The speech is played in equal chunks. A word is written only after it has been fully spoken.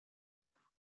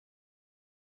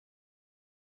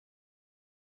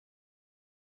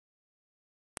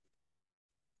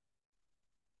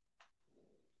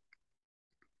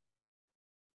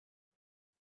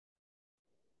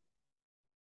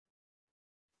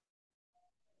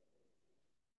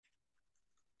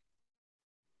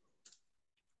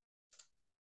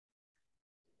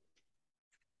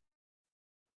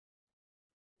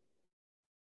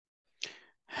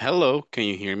Hello, can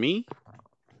you hear me?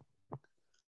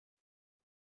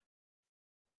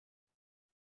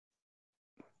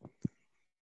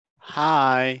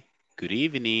 Hi, good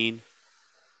evening.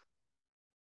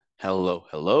 Hello,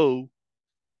 hello.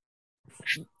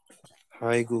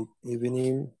 Hi, good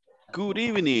evening. Good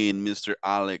evening, Mr.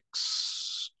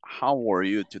 Alex. How are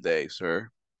you today, sir?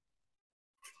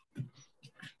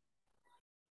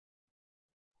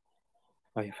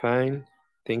 I'm fine.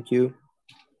 Thank you.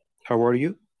 How are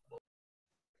you?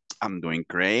 I'm doing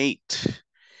great.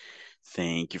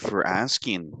 Thank you for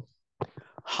asking.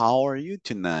 How are you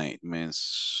tonight,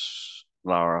 Miss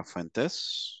Laura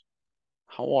Fuentes?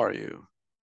 How are you?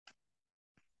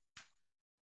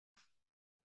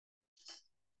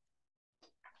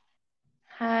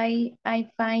 Hi, I'm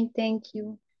fine, thank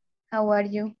you. How are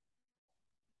you?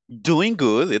 Doing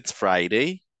good. It's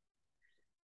Friday.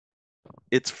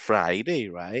 It's Friday,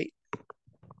 right?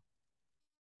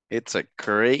 It's a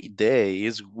great day.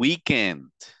 It's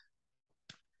weekend.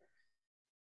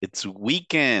 It's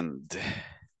weekend,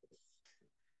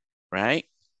 right?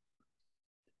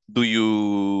 Do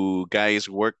you guys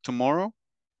work tomorrow?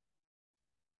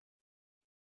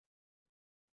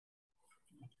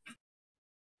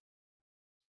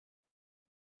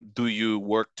 Do you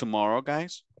work tomorrow,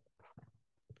 guys?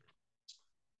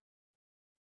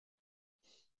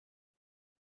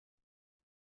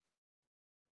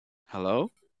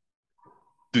 Hello?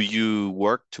 Do you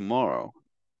work tomorrow?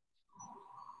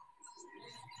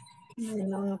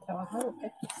 I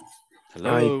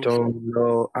Hello? don't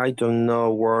know. I don't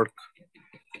know work.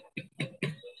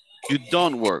 You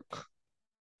don't work.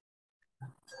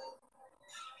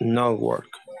 No work.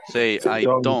 Say, I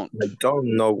don't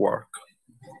know work.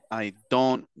 I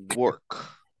don't work.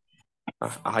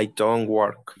 I don't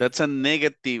work. That's a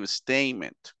negative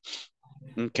statement.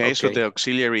 Okay, so Okay. the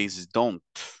auxiliary is don't.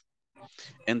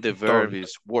 And the verb Don't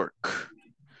is work.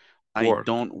 I work.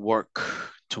 don't work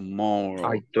I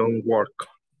tomorrow. don't work.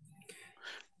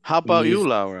 How about you, Is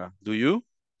Laura? Do you?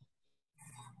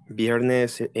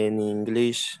 viernes in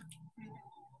English.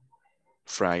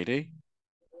 Friday?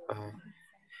 Uh,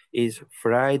 is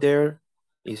Friday.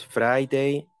 Is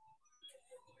Friday.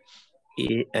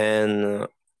 And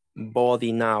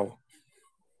body now.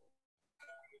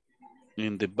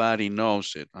 And the body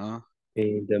knows it, huh?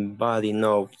 The body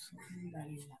knows.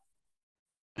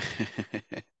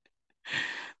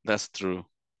 That's true.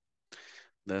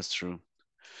 That's true.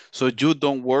 So you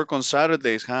don't work on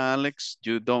Saturdays, huh, Alex?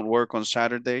 You don't work on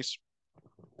Saturdays?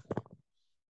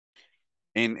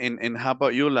 And how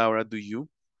about you, Laura? Do you?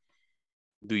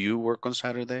 Do you work on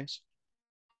Saturdays?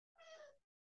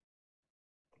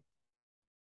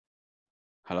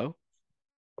 Hello?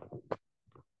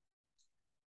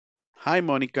 Hi,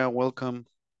 Monica. Welcome.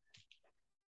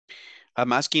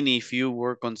 I'm asking if you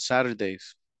work on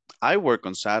Saturdays. I work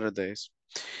on Saturdays,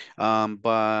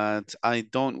 but I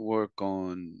don't work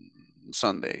on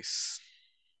Sundays.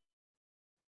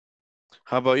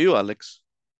 How about you, Alex?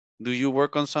 Do you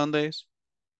work on Sundays?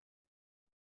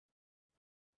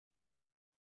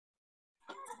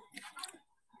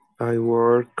 I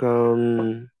work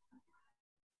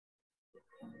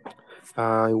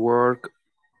I work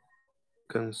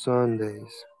on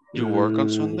Sundays. You work on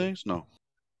Sundays? No.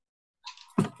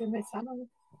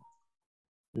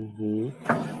 Ujú.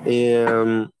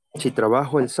 Si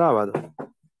trabajo el sábado.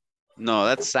 No,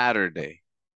 that's Saturday.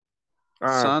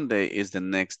 Ah, Sunday is the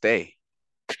next day.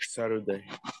 Saturday.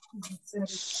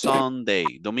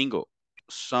 Sunday, domingo,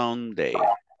 Sunday.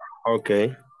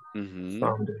 Okay. Mhm.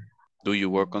 Sunday. Do you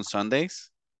work on Sundays?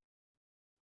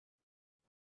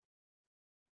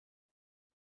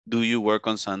 Do you work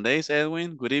on Sundays,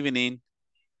 Edwin? Good evening.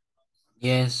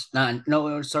 Yes, no,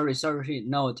 no, sorry.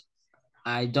 No,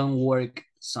 I don't work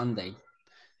Sunday.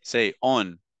 Say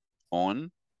on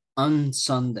On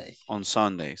Sunday. on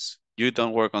Sundays. You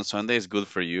don't work on Sundays. Good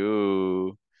for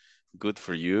you. Good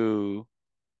for you.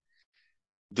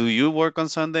 Do you work on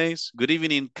Sundays? Good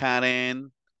evening,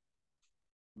 Karen.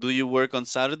 Do you work on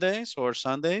Saturdays or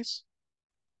Sundays?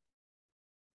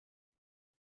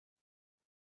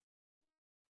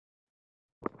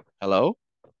 Hello,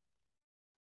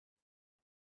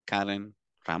 Karen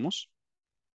Ramos.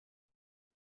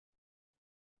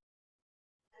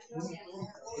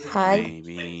 Hi.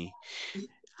 Maybe.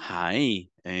 Hi.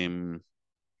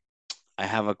 I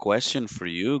have a question for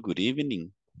you. Good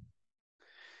evening.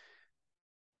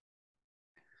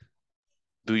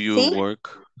 Do you Sí.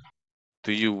 work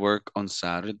Do you work on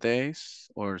Saturdays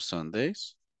or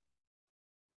Sundays?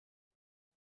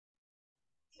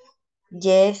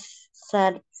 Yes,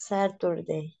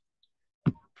 Saturday.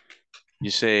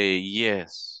 You say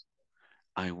yes.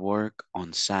 I work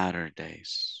on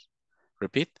Saturdays.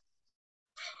 Repeat.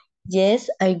 Yes,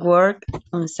 I work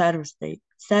on Saturday.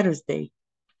 Saturday.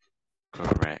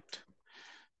 Correct.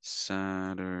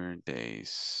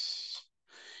 Saturdays.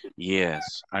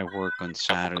 Yes, I work on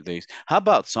Saturdays. How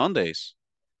about Sundays?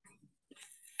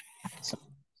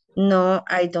 No,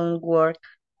 I don't work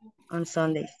on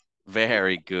Sundays.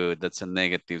 Very good. That's a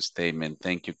negative statement.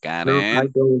 Thank you, No, I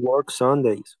Karen. don't work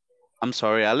Sundays. I'm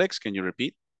sorry, Alex. Can you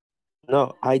repeat?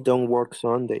 No, I don't work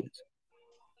Sundays.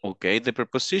 Okay, the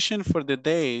preposition for the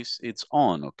days, it's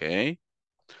on, okay?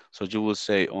 So you will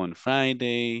say on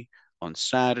Friday, on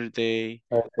Saturday,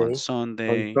 on Okay. On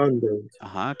Sunday. Sundays.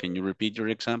 Can you repeat your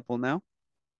example now?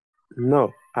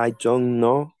 No, I don't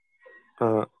know.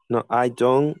 No, I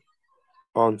don't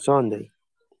on Sunday.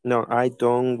 No, I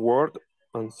don't work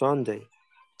on Sunday.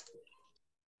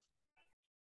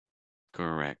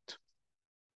 Correct.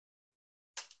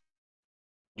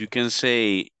 You can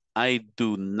say, I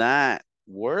do not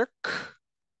work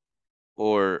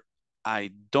or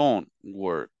I don't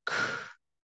work.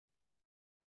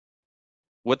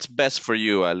 What's best for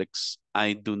you, Alex?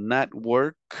 I do not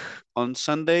work on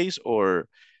Sundays or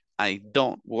I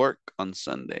don't work on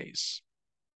Sundays.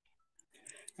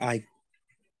 I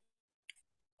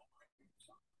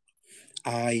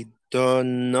I do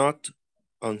not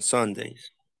on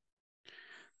Sundays.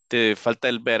 Te falta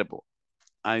el verbo.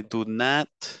 I do not.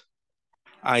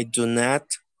 I do not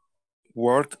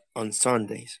work on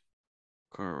Sundays.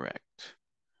 Correct.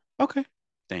 Okay.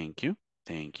 Thank you.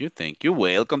 Thank you. Thank you.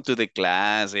 Welcome to the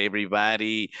class,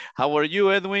 everybody. How are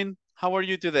you, Edwin? How are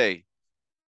you today?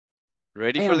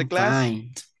 Ready I for the am class?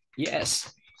 fine.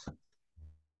 Yes,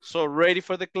 So ready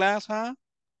for the class, huh?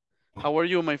 How are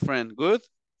you, my friend? Good?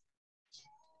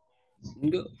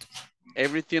 good.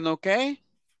 Everything okay?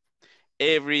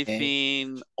 Okay.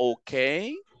 Everything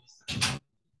okay?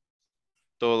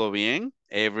 ¿Todo bien?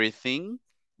 Everything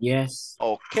Yes.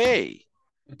 okay?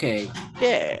 Okay.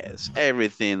 Yes,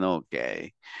 everything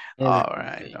okay. All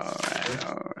Everything right, okay. all right,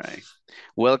 all right.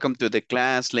 Welcome to the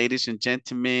class, ladies and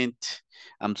gentlemen.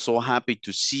 I'm so happy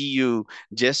to see you.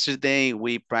 Yesterday,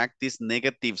 we practiced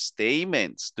negative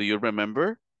statements. Do you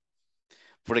remember?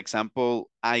 For example,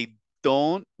 I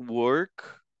don't work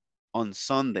on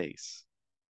Sundays.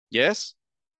 Yes?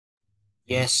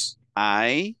 Yes.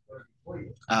 I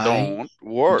I don't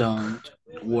work don't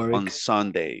work on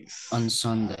Sundays. on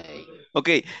Sunday.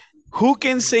 Okay, who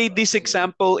can say this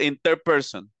example in third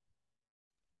person?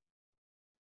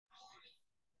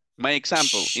 My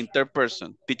example in third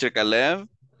person. Teacher Caleb.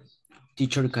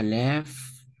 Teacher Caleb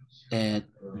uh,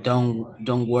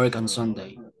 don't work on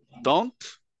Sunday. Don't.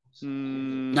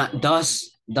 Not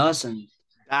doesn't Doesn't.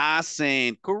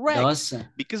 Correct. doesn't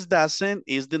Because doesn't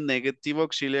is the negative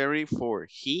auxiliary for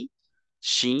he,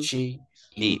 she, she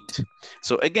eat. it.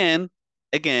 So again,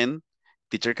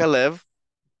 Teacher Caleb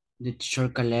The teacher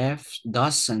Caleb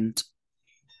doesn't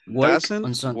work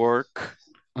doesn't work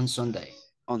on Sunday.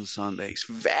 on Sundays.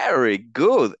 Very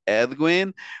good,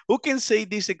 Edwin. Who can say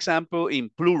this example in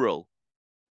plural?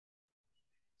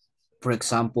 For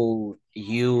example,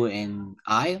 you and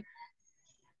I.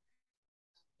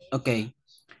 Okay,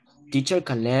 teacher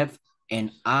Caleb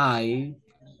and I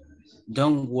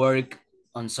don't work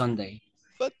on Sunday.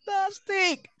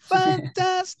 Fantastic.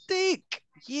 Fantastic.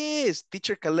 Yes,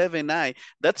 Teacher Caleb and I.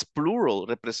 That's plural.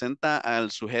 Representa al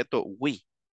sujeto we.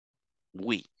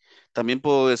 We. También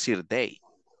puedo decir they.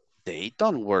 They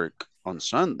don't work on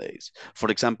Sundays. For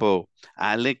example,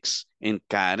 Alex and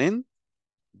Karen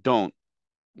don't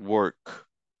work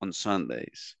on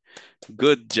Sundays.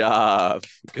 Good job.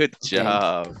 Good Okay,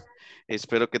 job.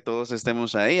 Espero que todos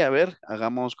estemos ahí. A ver,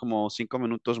 hagamos como 5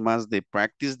 minutos más de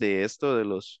practice de esto,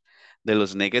 de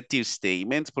los negative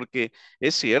statements, porque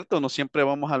es cierto, no siempre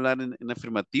vamos a hablar en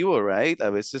afirmativo, right? A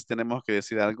veces tenemos que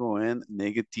decir algo en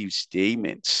negative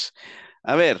statements.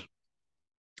 A ver,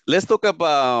 let's talk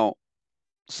about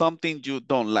something you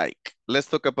don't like. Let's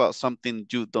talk about something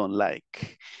you don't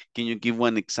like. Can you give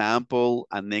one example,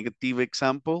 a negative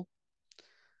example?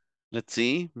 Let's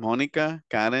see, Monica,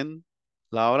 Karen,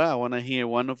 Laura, I want to hear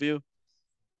one of you.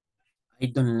 I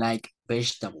don't like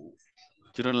vegetables.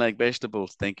 You don't like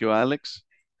vegetables. Thank you, Alex.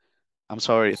 I'm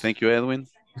sorry. Thank you, Edwin.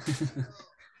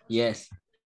 Yes,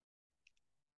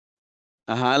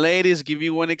 Ladies, give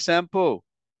you one example.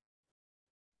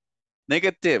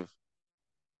 Negative.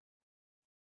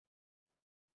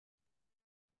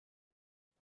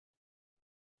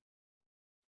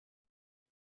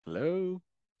 Hello.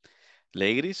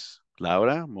 Ladies,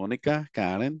 Laura, Monica,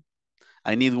 Karen.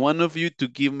 I need one of you to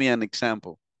give me an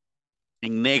example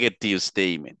in negative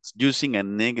statements, using a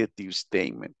negative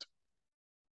statement.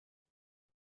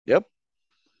 Yep.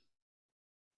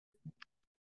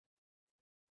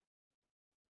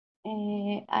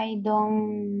 I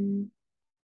don't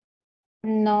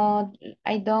not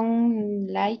I don't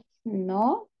like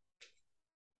no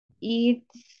eat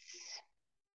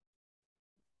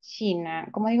China.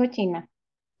 ¿Cómo digo China?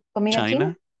 ¿Comida china?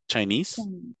 China, Chinese.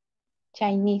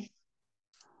 Chinese.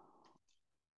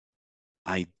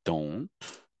 I don't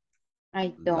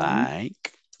I don't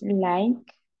like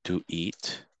like to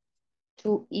eat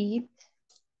to eat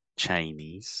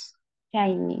Chinese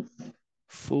Chinese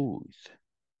food.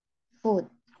 food.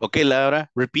 Okay, Laura,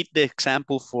 repeat the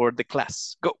example for the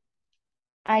class. Go.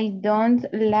 I don't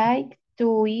like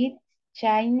to eat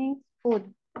Chinese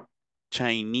food.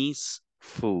 Chinese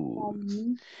food.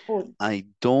 Chinese food. I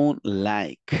don't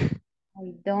like.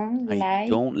 I don't I like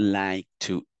don't like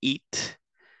to eat.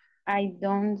 I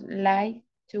don't like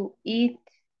to eat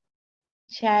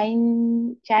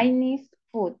Chinese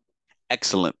food.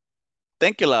 Excellent.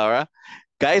 Thank you, Laura.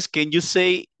 Guys, can you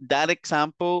say that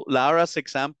example, Laura's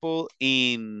example,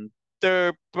 in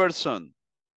third person?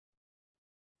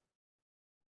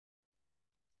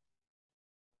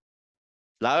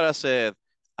 Laura said,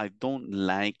 I don't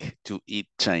like to eat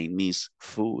Chinese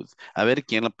food. A ver,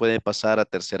 ¿quién la puede pasar a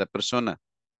tercera persona?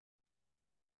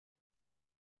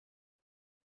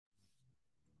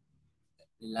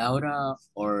 Laura,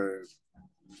 or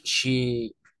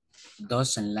she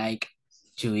doesn't like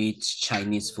to eat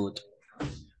Chinese food.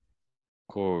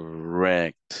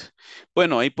 Correct.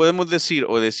 Bueno, ahí podemos decir,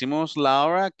 o decimos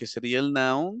Laura, que sería el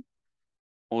noun,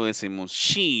 o decimos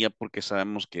she, ya porque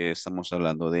sabemos que estamos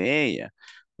hablando de ella,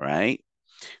 right?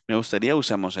 Me gustaría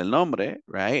usamos el nombre,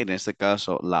 right? En este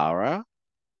caso, Laura.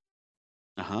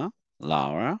 Ajá,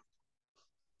 Laura.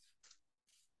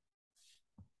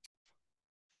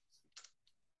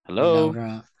 Hello,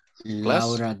 class.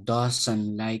 Laura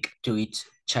doesn't like to eat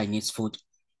Chinese food.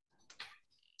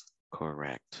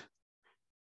 Correct.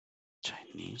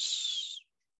 Chinese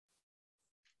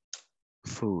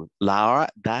food. Laura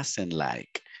doesn't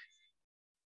like.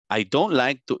 I don't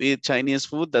like to eat Chinese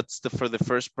food. That's for the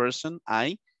first person.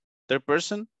 I, third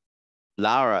person.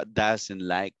 Laura doesn't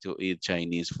like to eat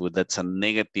Chinese food. That's a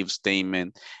negative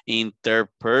statement in third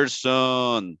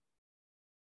person.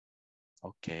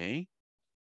 Okay.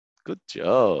 Good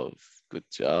job. Good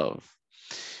job.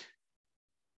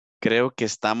 Creo que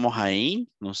estamos ahí.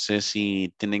 No sé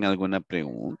si tienen alguna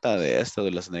pregunta de esto, de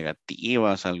las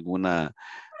negativas, alguna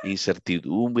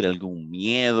incertidumbre, algún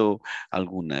miedo,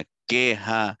 alguna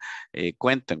queja.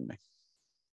 Cuéntenme.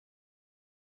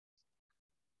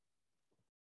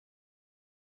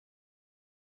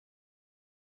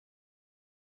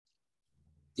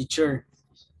 Teacher,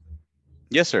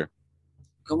 Yes, sir.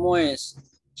 ¿cómo es?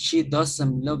 She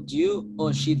doesn't love you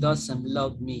or she doesn't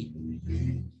love me.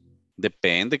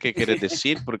 Depende qué quieres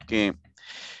decir, porque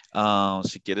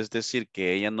si quieres decir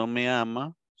que ella no me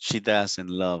ama, she doesn't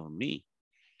love me.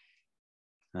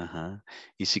 Ajá.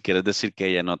 Y si quieres decir que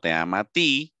ella no te ama a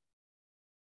ti,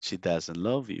 she doesn't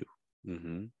love you.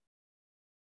 Ujú.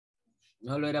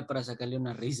 No lo era para sacarle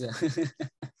una risa.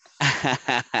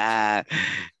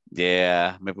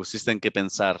 Yeah, me pusiste en qué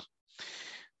pensar.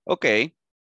 Ok.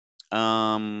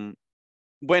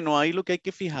 Bueno, ahí lo que hay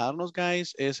que fijarnos,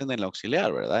 guys, es en el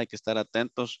auxiliar, ¿verdad? Hay que estar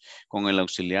atentos con el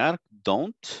auxiliar,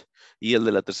 don't, y el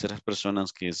de las terceras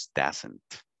personas, que es doesn't.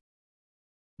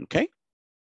 Ok.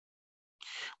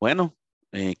 Bueno,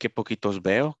 qué poquitos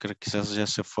veo. Creo que quizás ya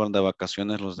se fueron de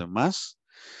vacaciones los demás.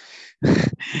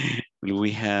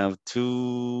 We have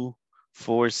 2,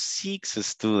 4, 6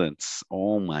 students.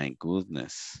 Oh my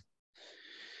goodness.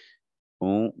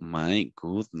 Oh my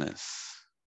goodness.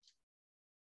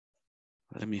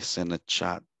 Let me send a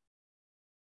chat.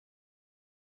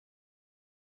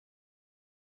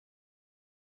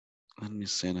 Let me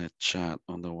send a chat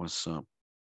on the WhatsApp.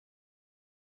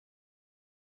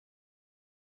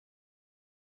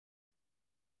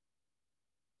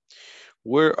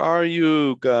 Where are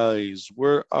you guys?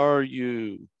 Where are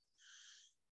you?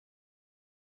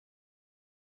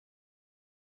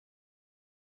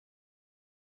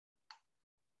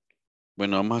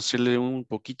 Bueno, vamos a hacerle un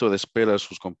poquito de espera a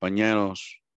sus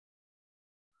compañeros.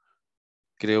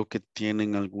 Creo que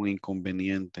tienen algún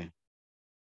inconveniente.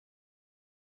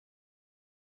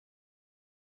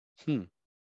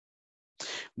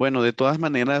 Bueno, de todas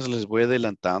maneras, les voy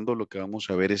adelantando lo que vamos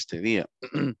a ver este día.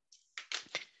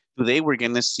 Today we're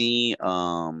going to see,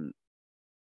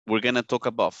 we're going to talk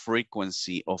about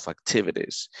frequency of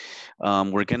activities.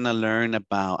 We're going to learn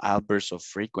about outbursts of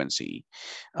frequency,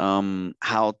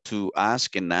 how to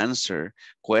ask and answer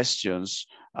questions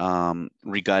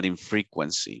regarding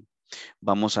frequency.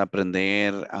 Vamos a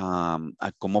aprender a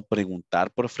cómo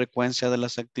preguntar por frecuencia de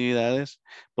las actividades,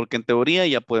 porque en teoría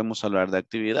ya podemos hablar de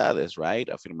actividades, right?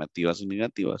 Afirmativas y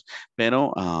negativas,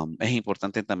 pero es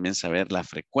importante también saber la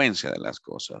frecuencia de las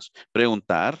cosas.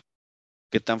 Preguntar,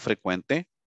 ¿qué tan frecuente?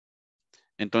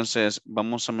 Entonces,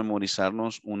 vamos a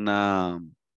memorizarnos una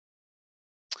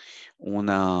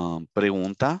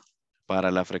pregunta para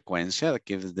la frecuencia,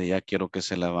 que desde ya quiero que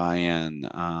se la vayan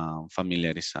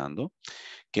familiarizando,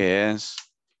 que es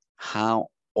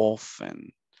how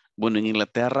often. Bueno, en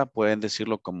Inglaterra pueden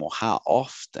decirlo como how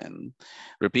often.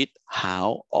 Repeat,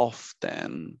 how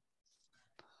often.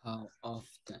 How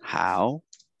often? How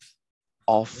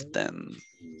often.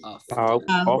 How Often.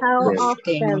 How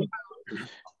often?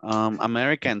 often?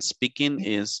 American speaking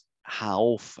is how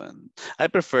often. I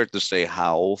prefer to say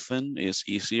how often is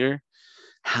easier.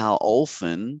 How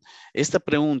often. Esta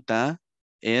pregunta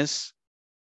es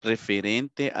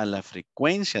referente a la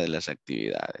frecuencia de las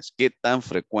actividades. ¿Qué tan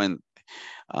frecuente?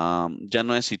 Ya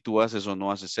no es si tú haces o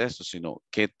no haces esto, sino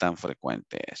qué tan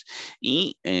frecuente es.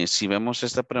 Y si vemos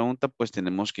esta pregunta, pues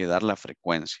tenemos que dar la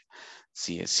frecuencia.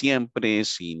 Si es siempre,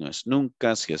 si no es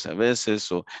nunca, si es a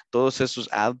veces, o todos esos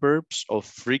adverbs of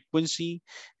frequency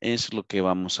es lo que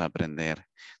vamos a aprender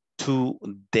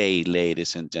today,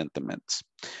 ladies and gentlemen.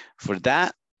 For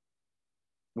that,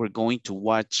 we're going to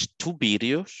watch two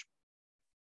videos.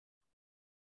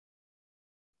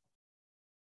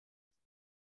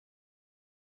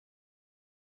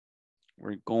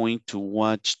 We're going to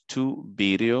watch two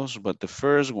videos, but the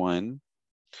first one,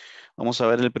 vamos a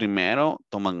ver el primero,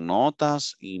 toman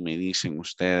notas y me dicen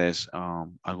ustedes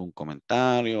algún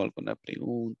comentario, alguna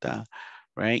pregunta,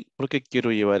 right? Porque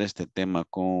quiero llevar este tema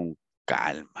con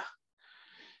calma.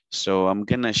 So I'm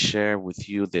gonna share with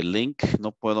you the link.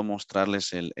 No puedo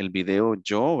mostrarles el video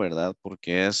yo, ¿verdad?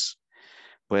 Porque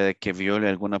puede que viole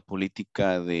alguna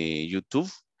política de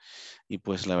YouTube. Y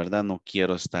pues la verdad no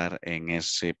quiero estar en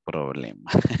ese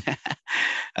problema.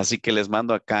 Así que les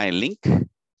mando acá el link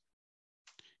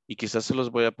y quizás se los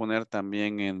voy a poner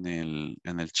también en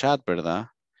el chat, ¿verdad?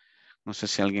 No sé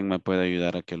si alguien me puede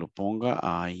ayudar a que lo ponga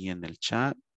ahí en el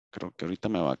chat. Creo que ahorita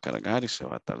me va a cargar y se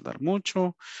va a tardar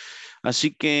mucho.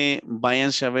 Así que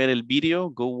váyanse a ver el video.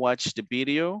 Go watch the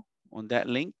video on that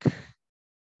link,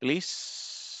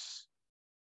 please.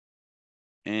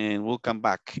 And we'll come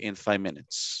back in 5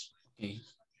 minutes. Okay.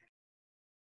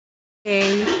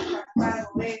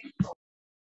 Okay.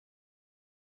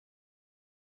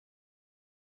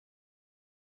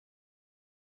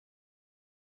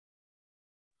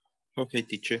 Okay,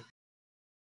 teacher.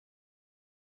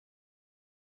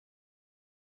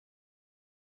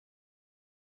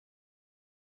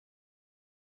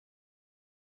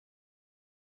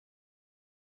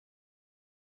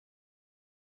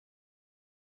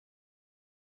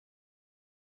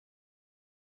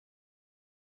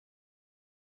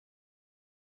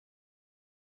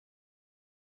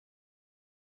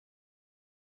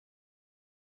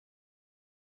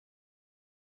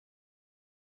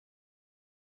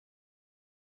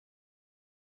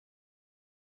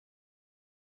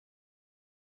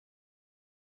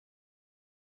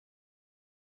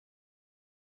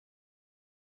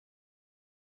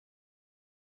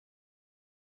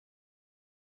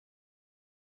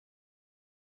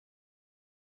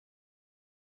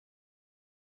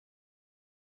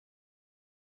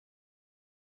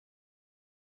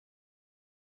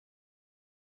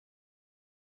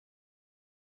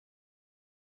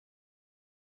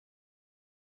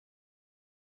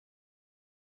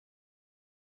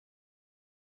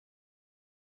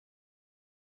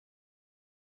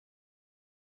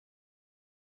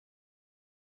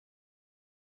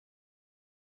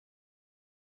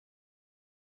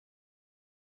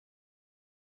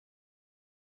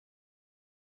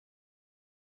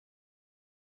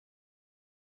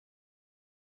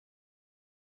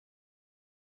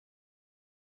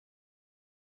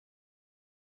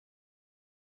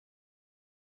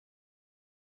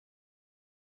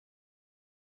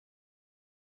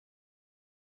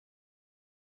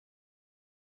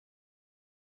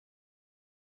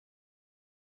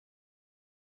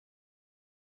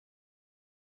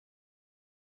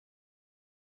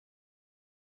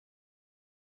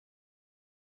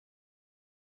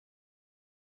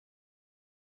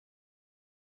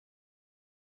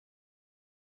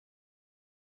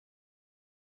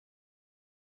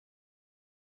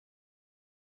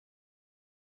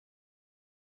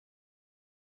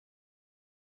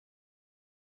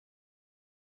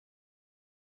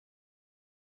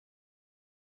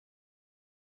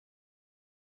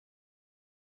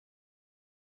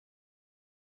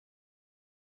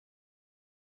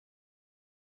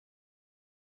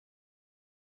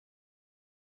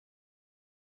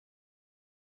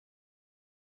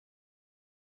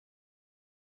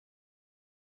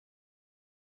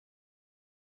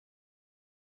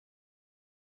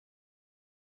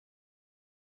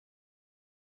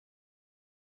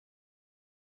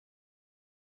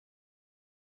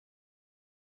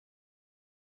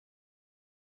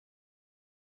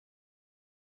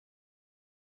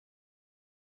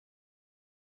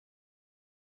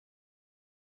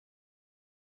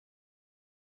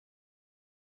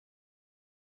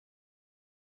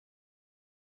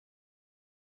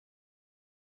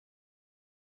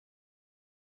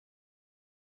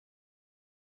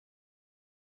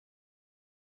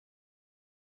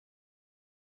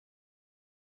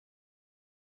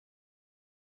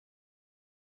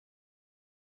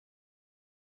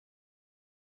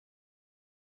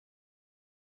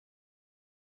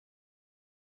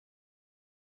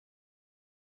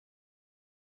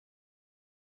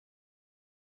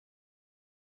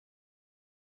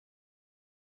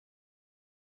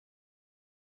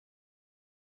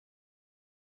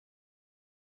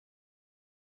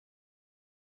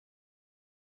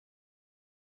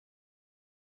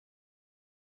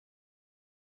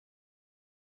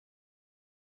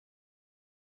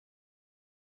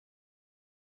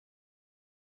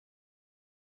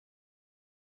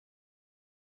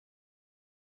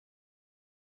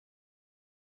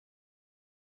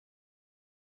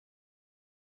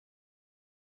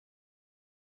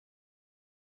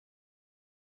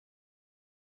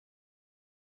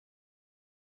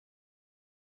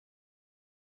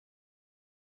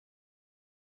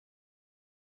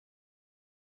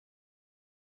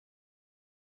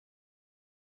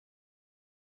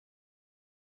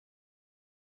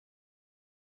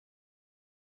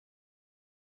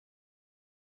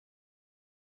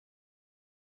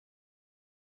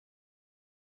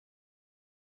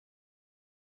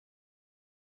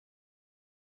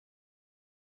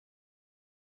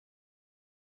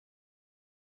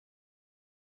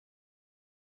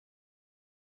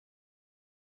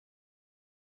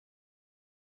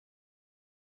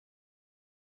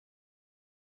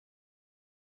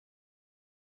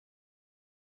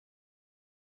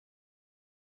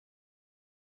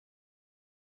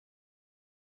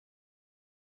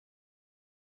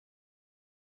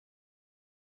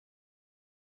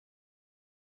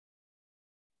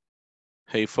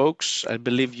 Hey folks, I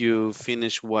believe you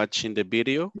finished watching the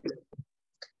video.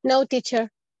 No, teacher.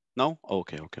 No?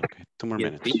 Okay. 2 more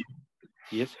Yes, minutes.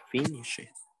 yes, finish it.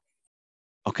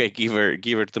 Okay, give her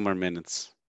 2 more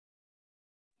minutes.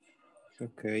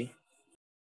 Okay.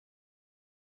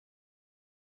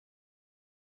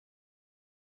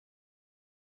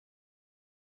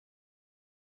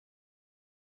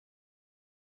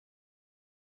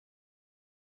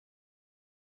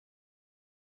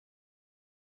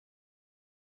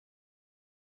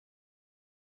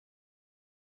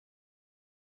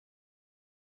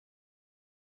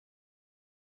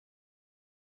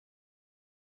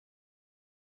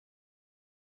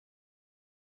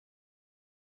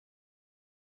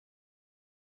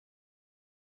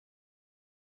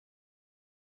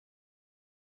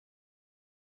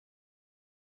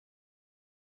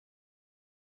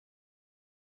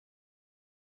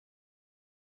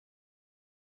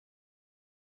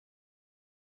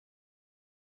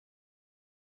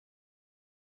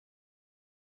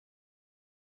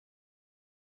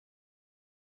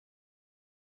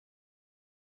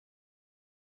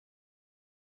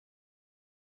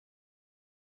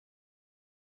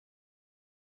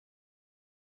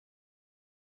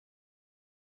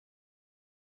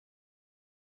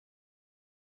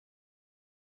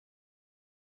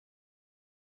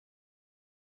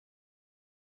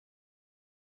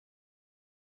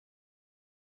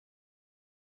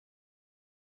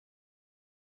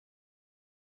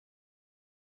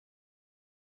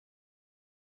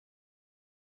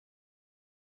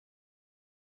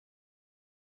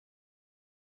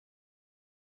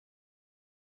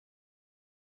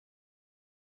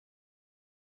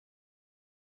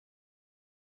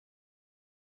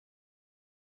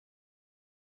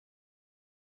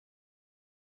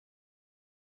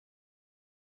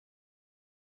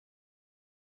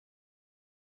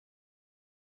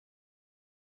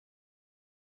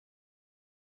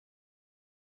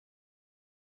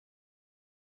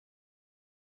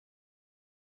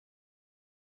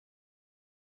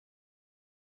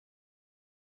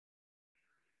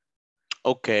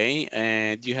 Okay,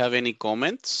 do you have any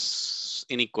comments?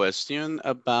 Any question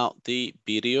about the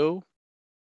video?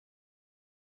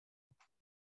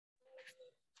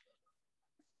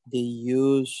 They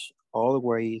use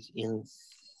always in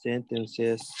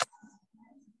sentences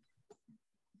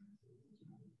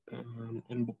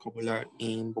en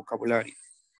vocabulario.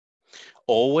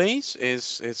 Always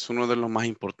es uno de los más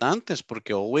importantes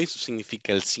porque always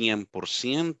significa el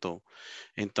 100%.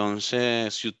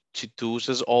 Entonces, si tú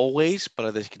usas always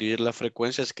para describir la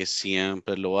frecuencia, es que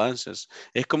siempre lo haces.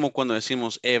 Es como cuando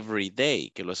decimos every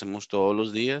day, que lo hacemos todos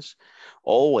los días.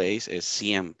 Always es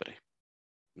siempre.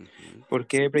 Ujú. ¿Por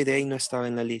qué everyday no estaba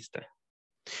en la lista?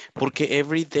 Porque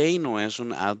every day no es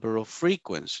un adverb of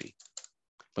frequency.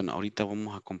 Bueno, ahorita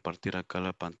vamos a compartir acá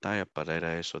la pantalla para ir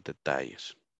a esos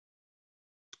detalles.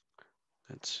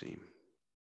 Let's see.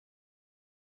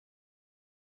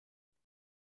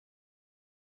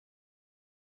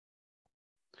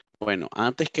 Bueno,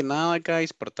 antes que nada,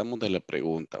 guys, partamos de la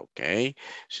pregunta, ¿ok?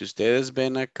 Si ustedes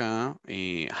ven acá,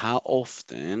 how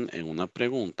often, en una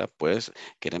pregunta, pues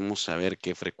queremos saber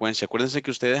qué frecuencia. Acuérdense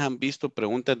que ustedes han visto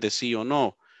preguntas de sí o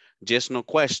no. Yes, no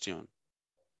question.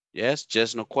 Yes,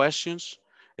 yes, no questions.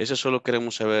 Eso solo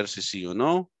queremos saber si sí o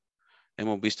no.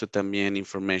 Hemos visto también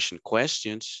information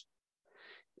questions.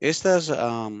 Estas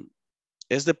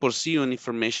es de por sí un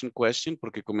information question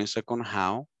porque comienza con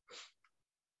how.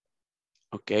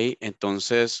 Ok,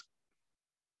 entonces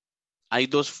hay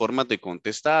dos formas de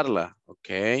contestarla, ¿ok?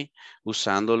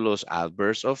 Usando los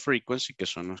adverbs of frequency, que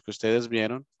son los que ustedes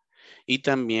vieron, y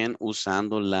también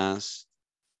usando las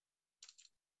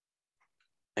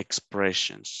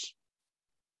expressions.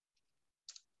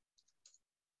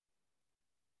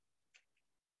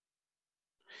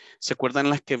 ¿Se acuerdan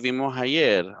las que vimos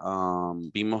ayer?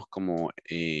 Vimos como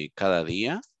cada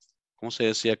día. ¿Cómo se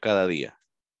decía cada día?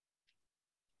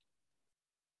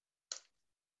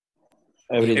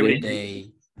 Every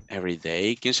day. Every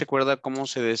day. ¿Quién se acuerda cómo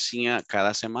se decía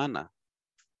cada semana?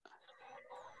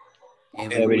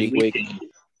 Every week.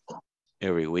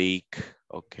 Every week.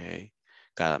 Ok.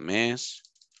 Cada mes.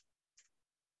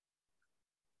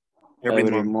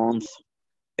 Every month.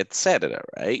 Etcétera,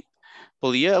 right?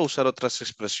 Podía usar otras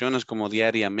expresiones como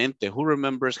diariamente. Who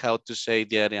remembers how to say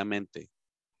diariamente?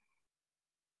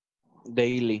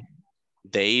 Daily.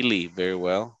 Daily, very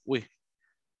well. Uy.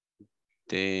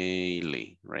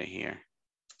 Daily, right here.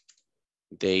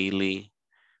 Daily.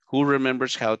 Who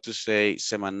remembers how to say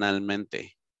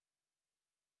semanalmente?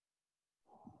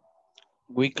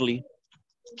 Weekly.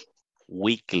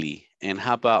 Weekly. And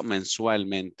how about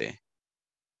mensualmente?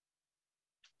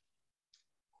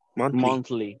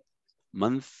 Monthly.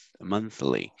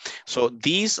 Monthly. So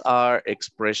these are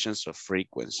expressions of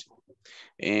frequency.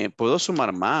 Puedo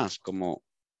sumar más como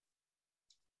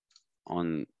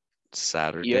on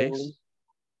Saturdays. Yearly.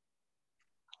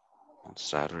 On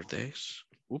Saturdays.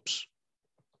 Oops.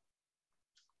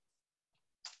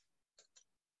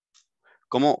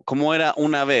 ¿Cómo era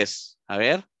una vez? A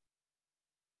ver.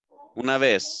 Una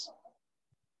vez.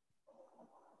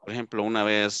 Por ejemplo, una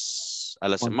vez a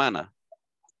la semana.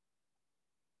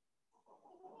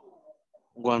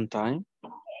 One time.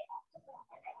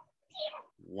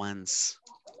 Once.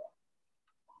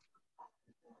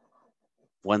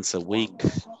 Once a week.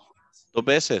 2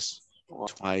 veces.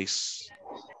 Twice.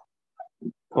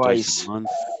 Twice a month.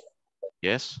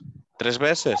 Yes. 3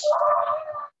 veces.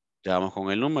 Ya vamos con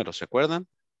el número, ¿se acuerdan?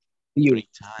 3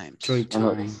 times. 3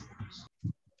 times.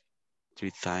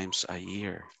 3 times a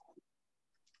year.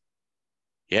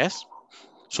 Yes.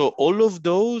 So all of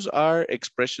those are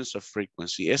expressions of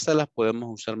frequency. Estas las podemos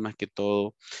usar más que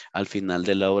todo al final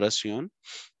de la oración,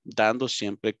 dando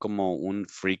siempre como un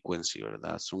frequency,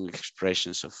 ¿verdad? Son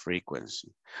expressions of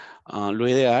frequency. Lo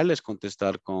ideal es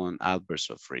contestar con adverbs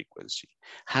of frequency.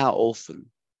 How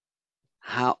often?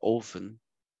 How often?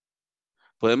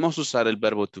 Podemos usar el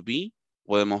verbo to be.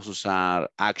 Podemos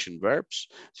usar action verbs.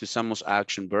 Si usamos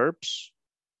action verbs,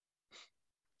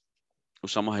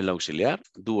 usamos el auxiliar,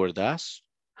 do or does.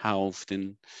 How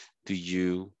often do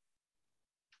you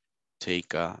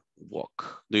take a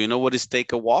walk? Do you know what is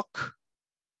take a walk?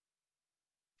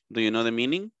 Do you know the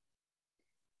meaning?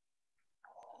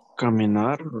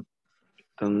 Caminar.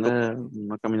 Tener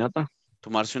una caminata.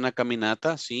 Tomarse una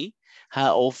caminata, ¿sí?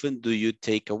 How often do you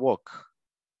take a walk?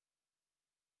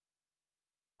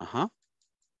 Ajá.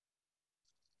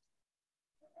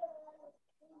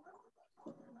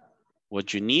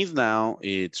 What you need now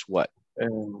is what?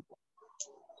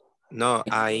 No,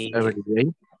 every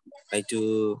day. I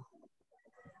do.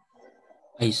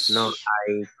 No,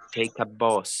 I take a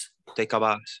bus. Take a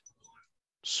bus.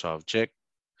 Subject.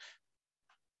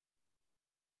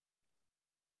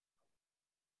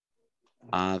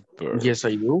 Adverb. Yes,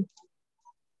 I do.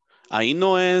 Ahí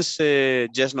no es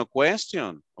yes, no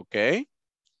question, ¿ok?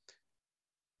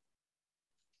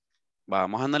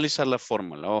 Vamos a analizar la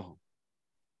fórmula, ojo.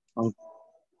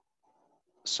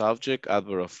 Subject,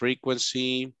 adverb of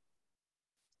frequency,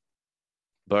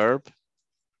 verb,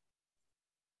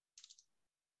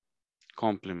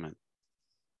 complement.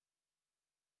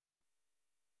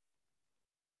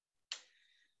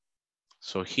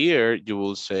 So here you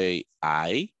will say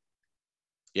I,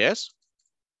 yes?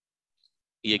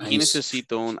 Y aquí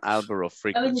necesito un adverb of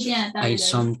frequency. I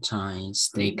sometimes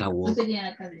take a walk.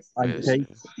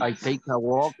 I take a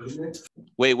walk.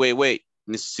 Wait.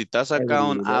 Necesitas acá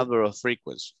un Every day. adverb of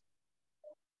frequency.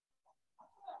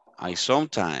 I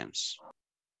sometimes.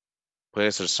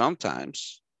 Puede ser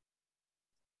sometimes.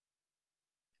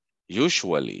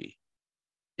 Usually.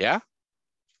 ¿Ya?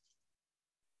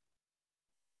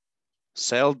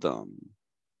 Seldom.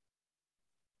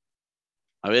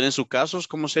 A ver, en sus casos,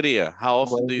 ¿cómo sería? How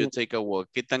often do you take a walk?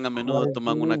 ¿Qué tan a menudo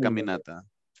toman una caminata?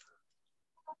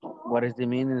 What is the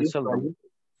meaning? Seldom.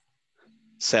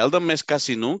 Seldom es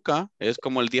casi nunca. Es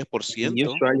como el 10%.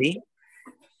 Usually.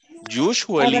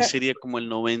 Usually sería como el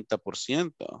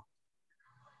 90%.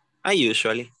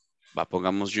 Usually. Va,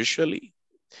 pongamos usually.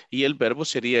 Y el verbo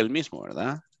sería el mismo,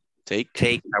 ¿verdad?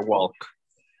 Take a walk.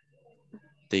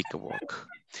 Take a walk.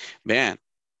 Vean,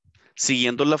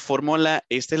 siguiendo la fórmula,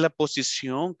 esta es la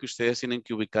posición que ustedes tienen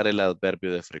que ubicar el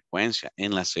adverbio de frecuencia,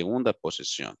 en la segunda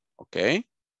posición, ¿ok?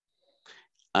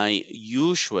 I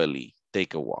usually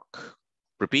take a walk.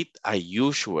 Repeat, I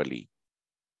usually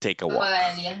take a walk.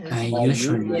 I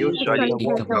usually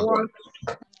take a walk.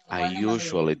 I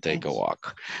usually take a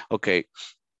walk. Okay.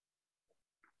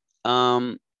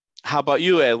 How about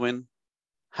you, Edwin?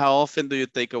 How often do you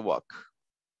take a walk?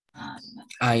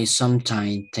 I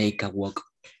sometimes take a walk.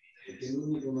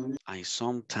 I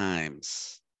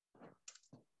sometimes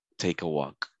take a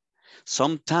walk.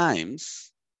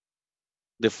 Sometimes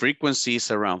the frequency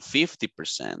is around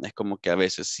 50%. Es como que a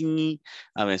veces sí,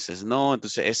 a veces no.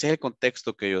 Entonces, ese es el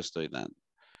contexto que yo estoy dando.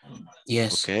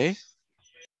 Yes. Okay.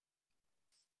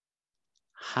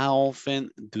 How often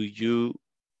do you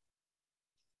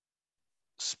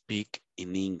speak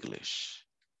in English?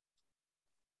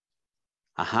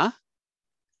 Ajá.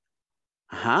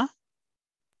 Ajá.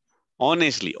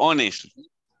 Honestly.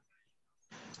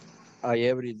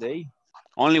 Every day.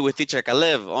 Only with teacher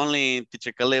Kalev. Only in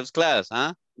teacher Kalev's class,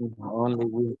 huh? Only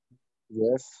with,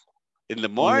 yes. In the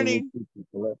morning.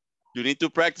 You need to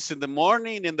practice in the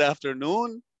morning, in the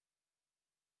afternoon.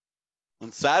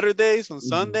 On Saturdays, on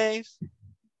Sundays.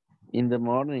 In the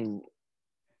morning.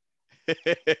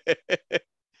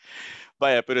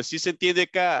 Vaya, pero sí se entiende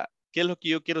acá. ¿Qué es lo que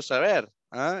yo quiero saber?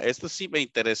 ¿Ah? Esto sí me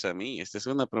interesa a mí. Esta es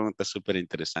una pregunta súper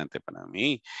interesante para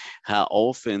mí. How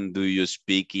often do you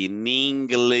speak in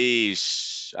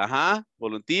English? Ajá,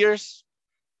 volunteers.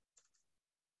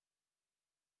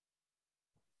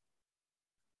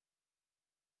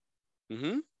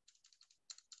 Ujú.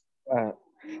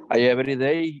 I every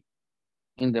day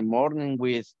in the morning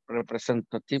with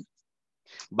representative.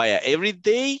 Vaya, every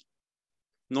day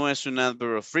no es un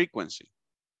adverb of frequency.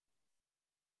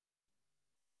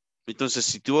 Entonces,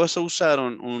 si tú vas a usar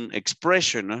un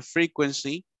expression of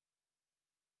frequency,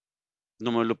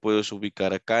 no me lo puedes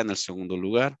ubicar acá en el segundo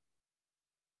lugar.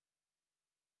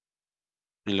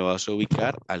 Me lo vas a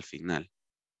ubicar al final.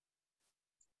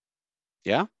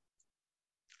 ¿Ya?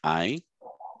 I.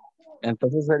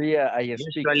 Entonces sería I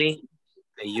speak.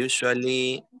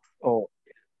 Usually Oh,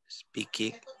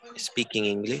 speaking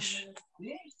English.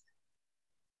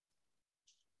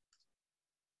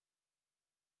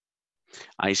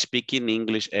 I speak in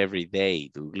English every day,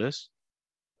 Douglas.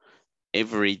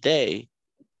 Every day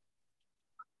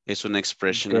es una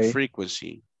expression of okay.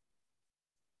 frequency.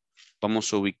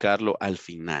 Vamos a ubicarlo al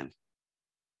final.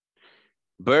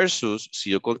 Versus,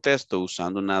 si yo contesto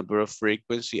usando un adverb of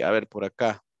frequency, a ver por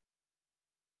acá.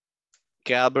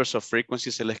 ¿Qué adverbs of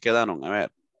frequency se les quedaron? A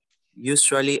ver.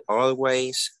 Usually,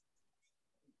 always,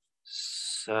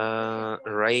 Often,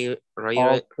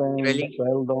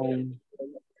 seldom,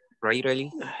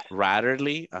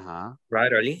 Rarely, ajá.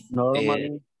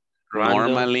 normally,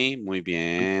 random, Normally, muy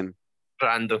bien.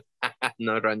 random,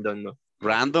 no random, no.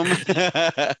 Random,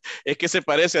 es que se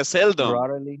parece a seldom.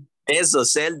 rarely, Eso,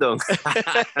 seldom.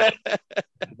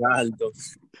 Random.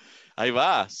 Ahí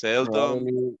va, seldom.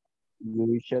 rarely,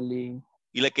 usually,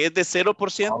 ¿Y la que es de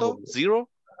 0%? ¿Zero?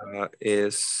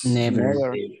 Es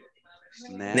Never.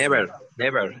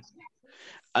 never.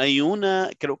 Hay una,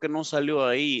 creo que no salió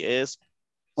ahí, es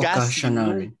casi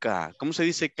Occasionally. nunca. ¿Cómo se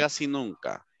dice casi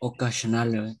nunca?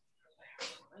 Occasionally.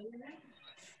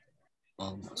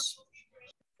 Almost.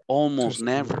 Almost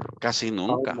never, casi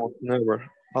nunca. Almost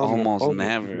never. Almost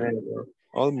never.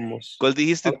 Almost. ¿Cuál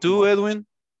dijiste tú, Edwin?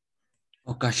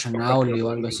 Occasionally o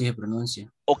algo así se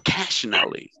pronuncia.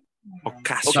 Occasionally.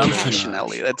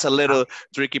 Occasionally. That's a little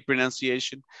tricky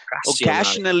pronunciation.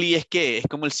 Occasionally es ¿qué? ¿Es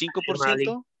como el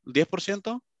 5%?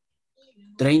 ¿10%?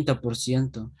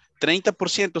 30%.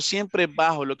 30% siempre es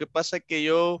bajo. Lo que pasa es que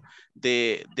yo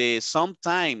de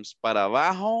sometimes para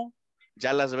abajo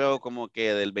ya las veo como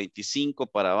que del 25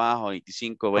 para abajo,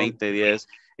 25, 20, 10,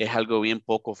 es algo bien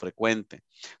poco frecuente.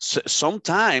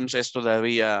 Sometimes es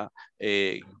todavía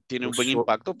tiene un buen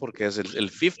impacto porque es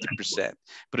el 50%.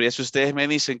 Pero ya si ustedes me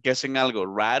dicen que hacen algo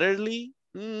rarely,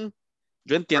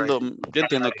 yo entiendo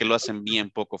que lo hacen bien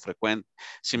poco frecuente.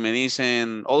 Si me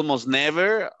dicen almost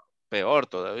never, peor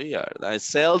todavía, ¿verdad?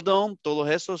 Seldom, todos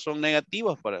esos son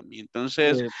negativos para mí.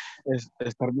 Entonces,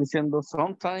 estar diciendo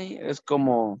sometimes es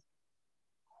como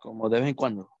de vez en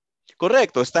cuando.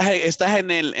 correcto, estás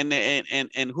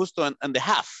en justo en the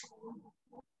half.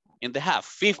 In the half,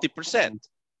 50%.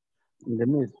 In the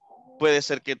mid. Puede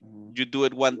ser que you do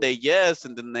it one day, yes,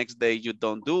 and the next day you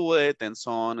don't do it, and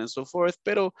so on and so forth,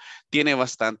 pero tiene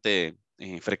bastante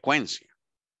frecuencia,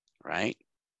 right?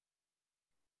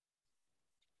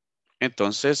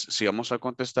 Entonces, si vamos a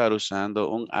contestar usando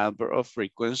un adverb of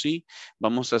frequency,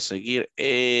 vamos a seguir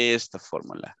esta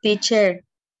fórmula. Teacher,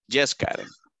 Yes, Karen.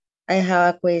 I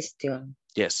have a question.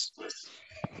 Yes.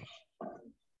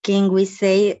 Can we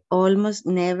say almost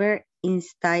never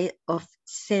instead of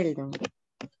seldom?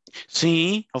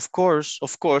 Sí, of course.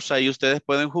 Ahí ustedes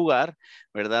pueden jugar,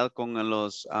 ¿verdad? Con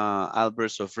los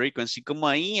adverbs of frequency. Como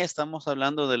ahí estamos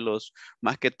hablando de los,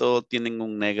 más que todo, tienen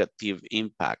un negative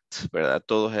impact, ¿verdad?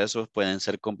 Todos esos pueden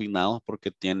ser combinados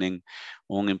porque tienen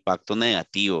un impacto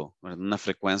negativo, ¿verdad? Una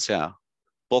frecuencia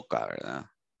poca, ¿verdad?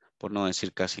 Por no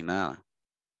decir casi nada.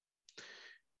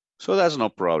 So that's no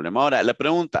problem. Ahora, la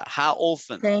pregunta, how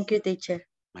often? Thank you, teacher.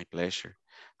 My pleasure.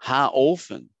 How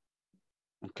often?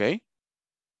 Okay.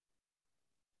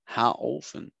 How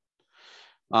often?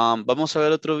 Vamos a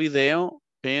ver otro video,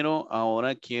 pero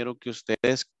ahora quiero que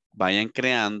ustedes vayan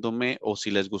creándome o si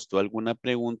les gustó alguna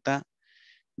pregunta,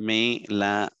 me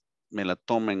la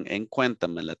tomen en cuenta,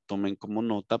 me la tomen como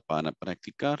nota para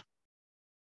practicar.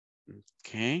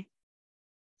 Ok.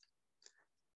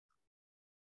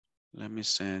 Let me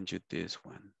send you this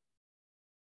one.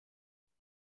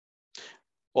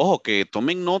 Ojo, que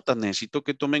tomen notas, necesito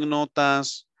que tomen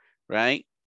notas, right?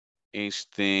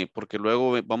 Porque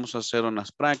luego vamos a hacer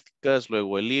unas prácticas,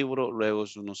 luego el libro, luego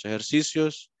unos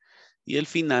ejercicios y al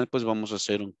final pues vamos a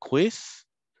hacer un quiz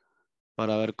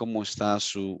para ver cómo está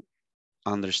su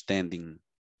understanding.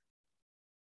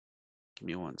 Give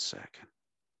me 1 second.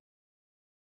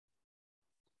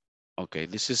 Okay,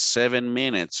 this is 7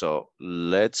 minutes, so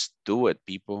let's do it,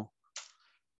 people.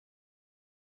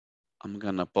 I'm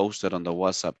gonna post it on the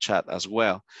WhatsApp chat as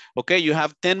well. Okay, you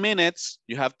have 10 minutes.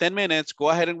 You have 10 minutes. Go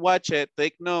ahead and watch it.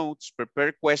 Take notes,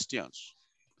 prepare questions.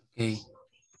 Okay.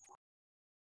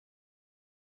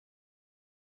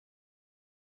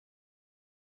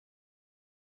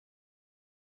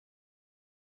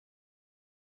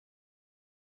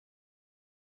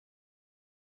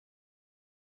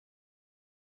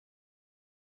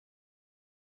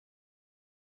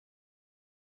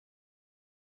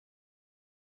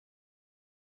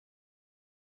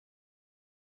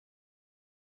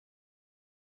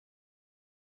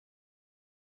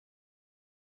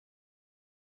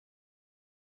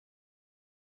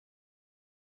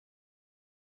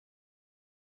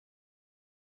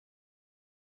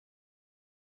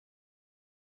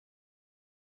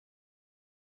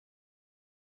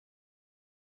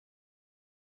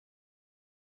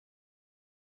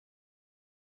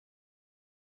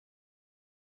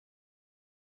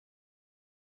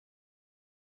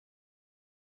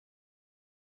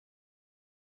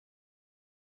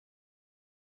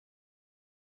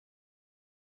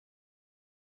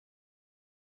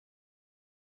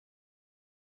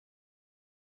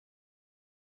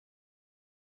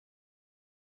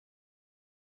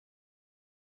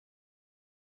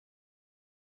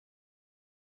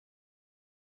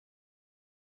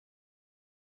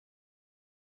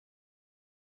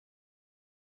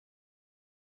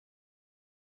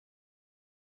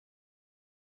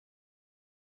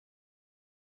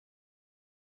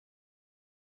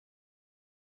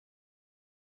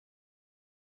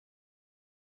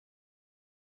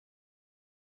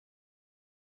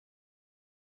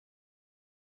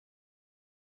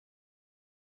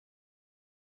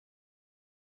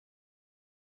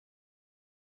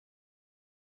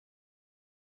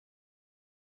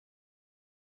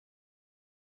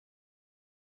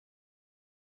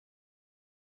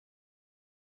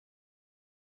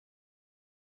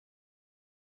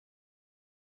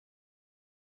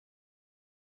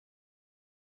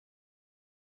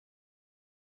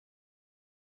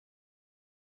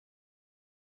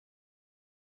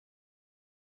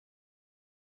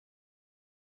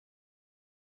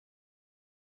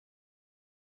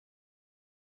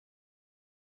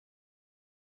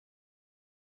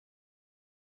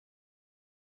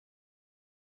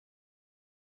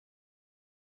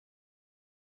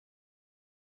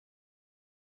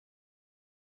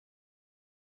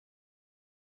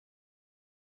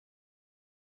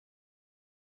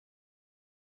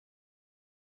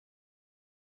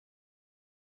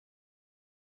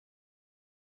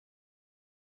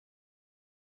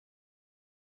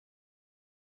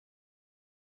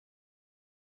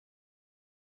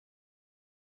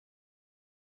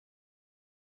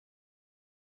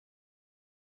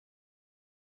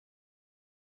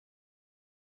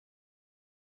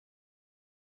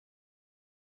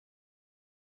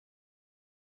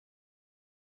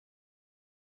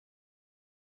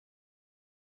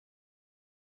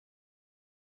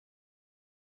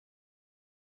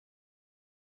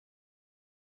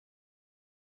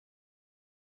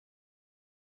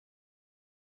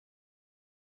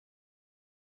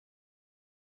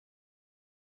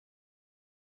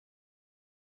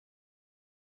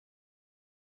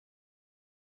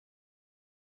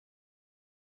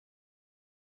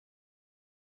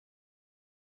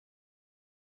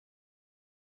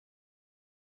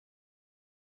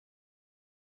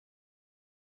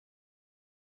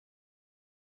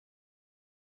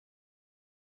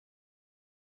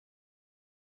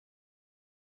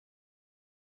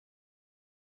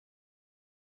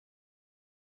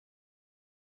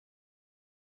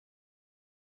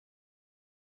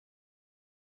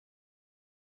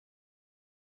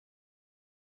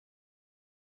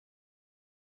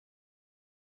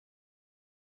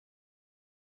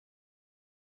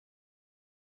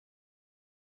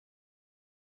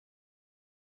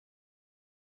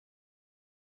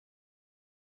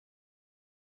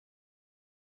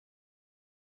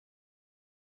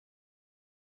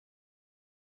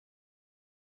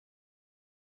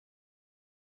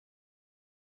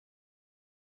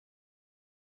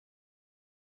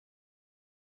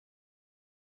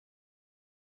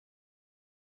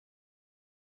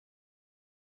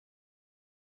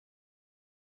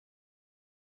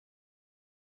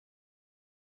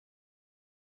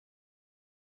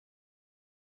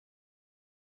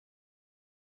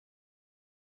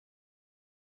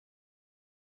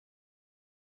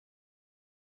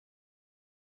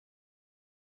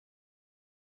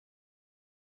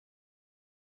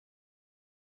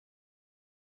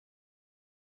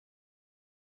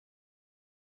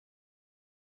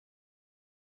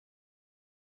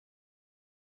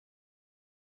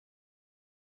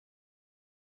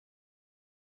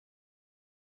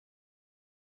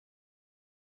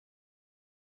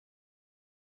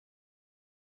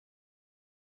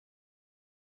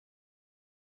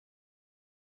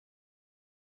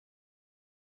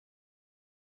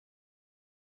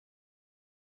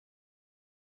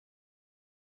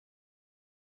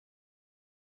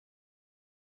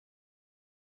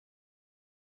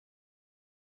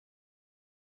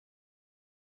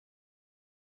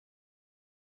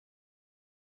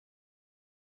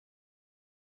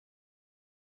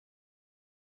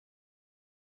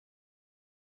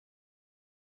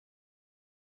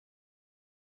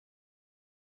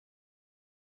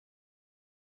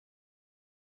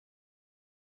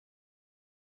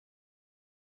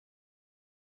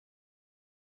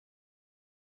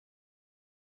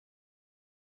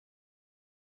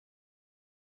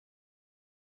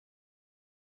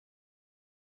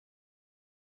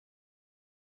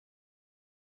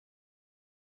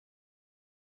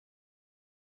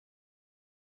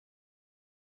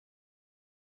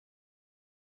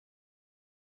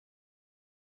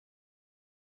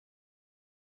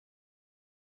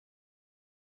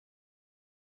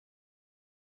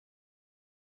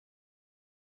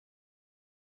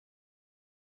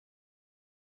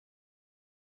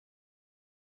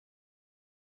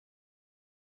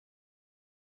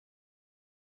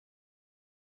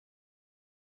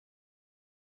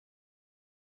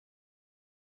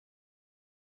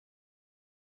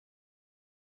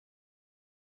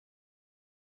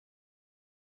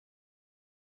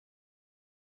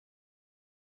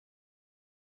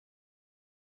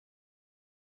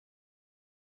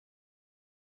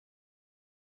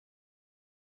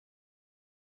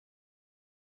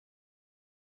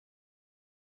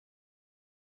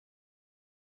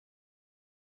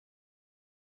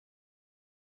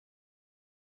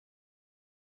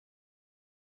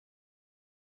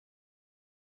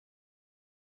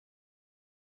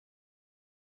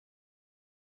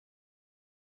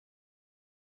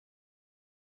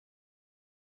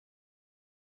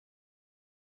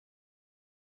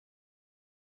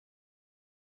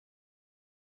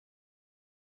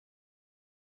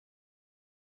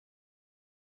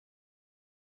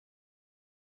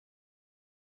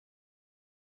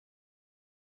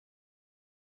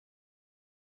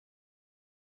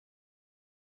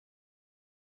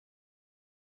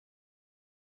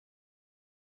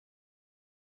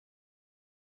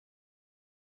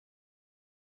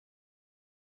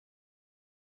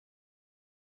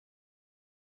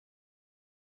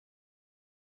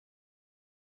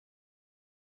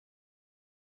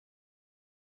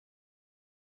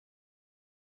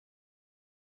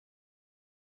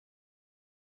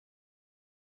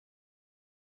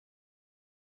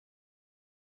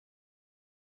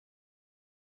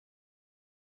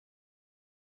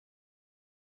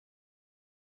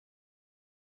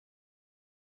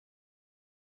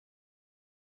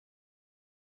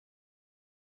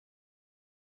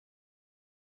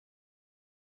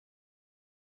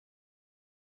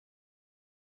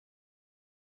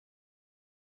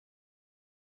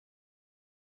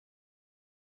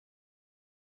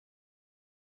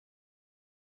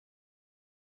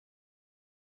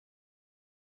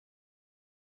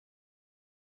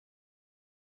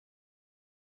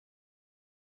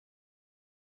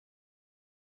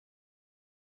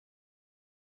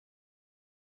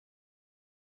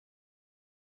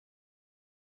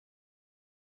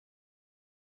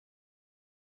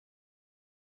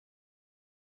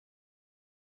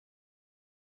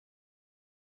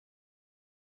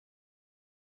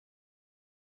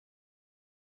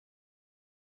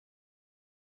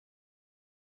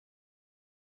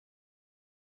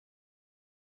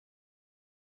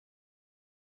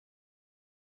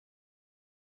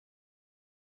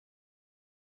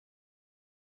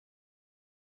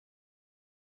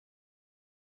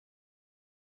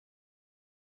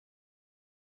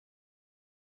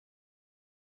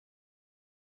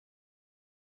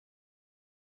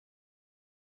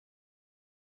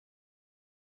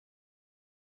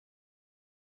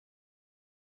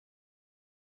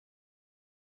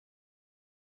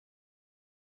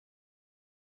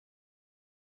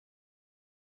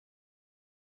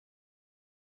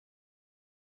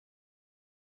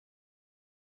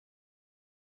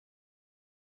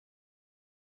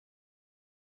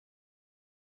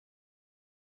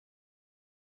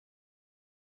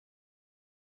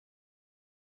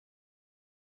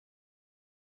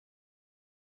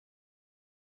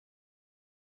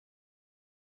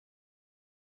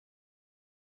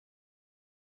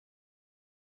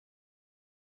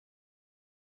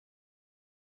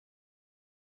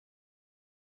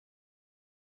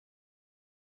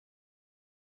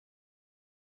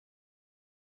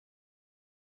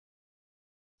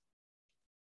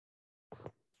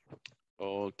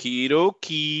 Okie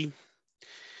dokie.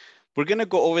 We're going to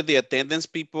go over the attendance,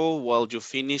 people, while you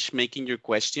finish making your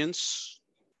questions.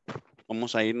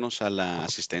 Vamos a irnos a la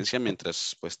asistencia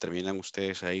mientras pues terminan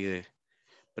ustedes ahí de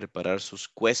preparar sus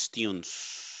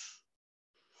questions.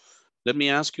 Let me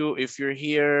ask you if you're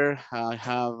here. I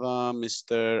have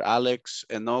Mr. Alex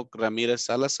Enoch Ramirez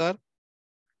Salazar.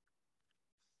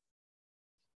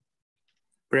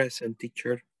 Present,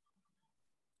 teacher.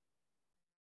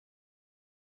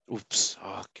 Oops,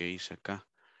 ok, hice acá.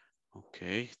 Ok,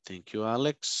 thank you,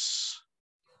 Alex.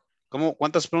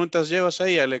 ¿Cuántas preguntas llevas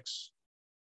ahí, Alex?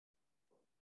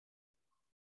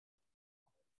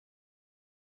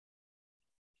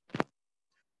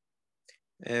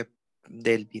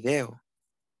 Del video.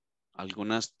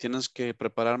 Algunas tienes que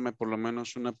prepararme por lo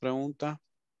menos una pregunta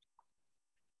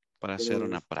para hacer Pero-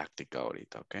 una práctica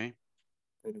ahorita, ¿ok?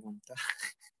 Pregunta.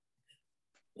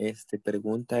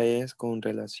 Pregunta es con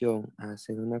relación a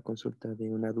hacer una consulta de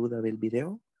una duda del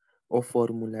video o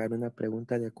formular una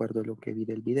pregunta de acuerdo a lo que vi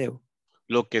del video.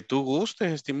 Lo que tú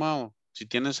gustes, estimado. Si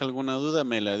tienes alguna duda,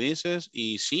 me la dices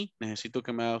y sí, necesito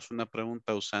que me hagas una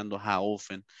pregunta usando how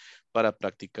often para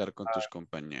practicar con tus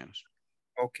compañeros.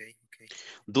 Ok.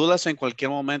 Dudas en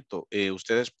cualquier momento,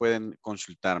 ustedes pueden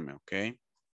consultarme, ¿ok?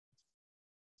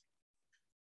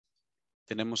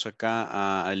 Tenemos acá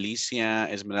a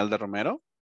Alicia Esmeralda Romero.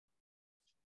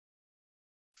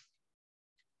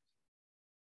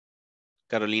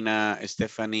 Carolina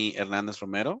Stephanie Hernández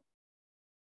Romero.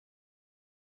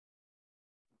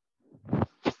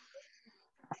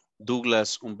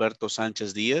 Douglas Humberto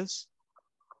Sánchez Díaz.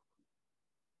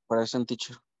 Present,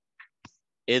 teacher.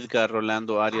 Edgar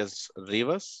Rolando Arias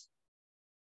Rivas.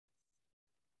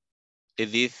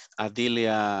 Edith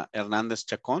Adilia Hernández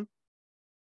Chacón.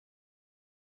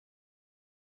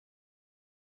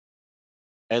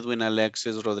 Edwin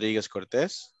Alexis Rodríguez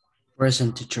Cortés.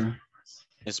 Present, teacher.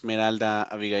 Esmeralda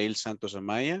Abigail Santos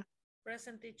Amaya.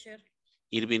 Present, teacher.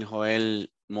 Irvin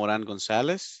Joel Morán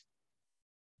González.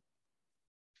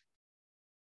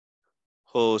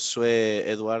 Josué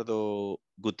Eduardo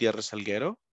Gutiérrez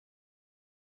Salguero.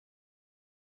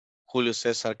 Julio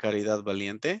César Caridad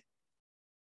Valiente.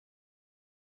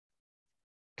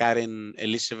 Karen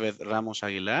Elizabeth Ramos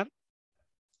Aguilar.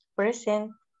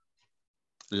 Present.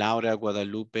 Laura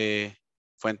Guadalupe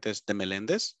Fuentes de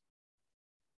Meléndez.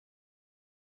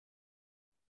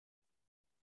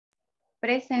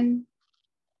 Present.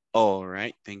 All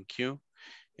right, thank you.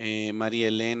 María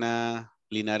Elena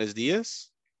Linares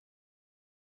Díaz.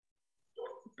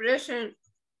 Present.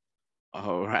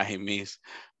 All right, Miss.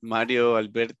 Mario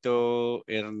Alberto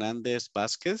Hernández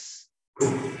Vázquez.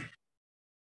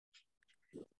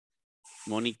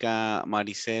 Mónica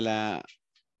Marisela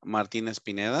Martínez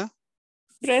Pineda.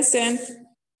 Present.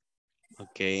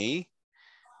 Ok.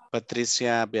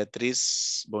 Patricia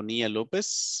Beatriz Bonilla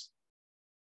López.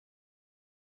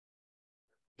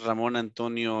 Ramón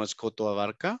Antonio Escoto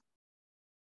Abarca.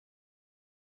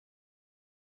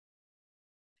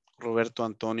 Roberto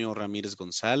Antonio Ramírez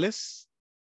González.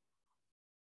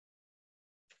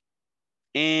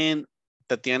 And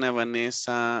Tatiana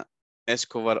Vanessa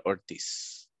Escobar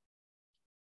Ortiz.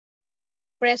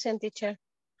 Present, teacher.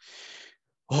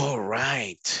 All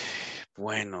right.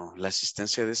 Bueno, la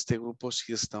asistencia de este grupo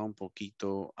sí está un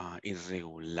poquito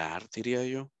irregular, diría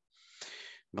yo.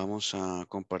 Vamos a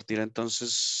compartir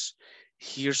entonces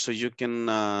here so you can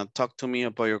talk to me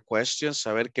about your questions.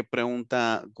 A ver qué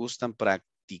pregunta gustan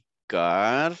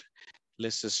practicar.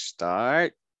 Let's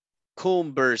start.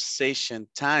 Conversation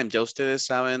time. Ya ustedes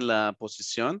saben la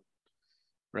posición,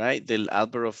 right? Del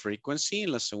Albert frequency,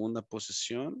 la segunda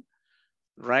posición,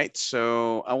 right?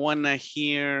 So I want to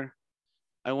hear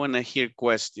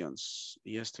questions.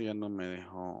 Y esto ya no me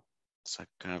dejó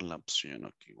sacar la opción.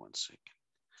 Okay, one second.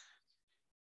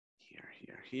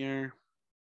 Here.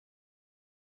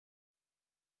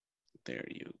 There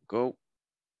you go.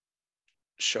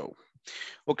 Show.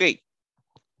 Okay.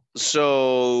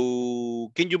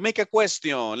 So, can you make a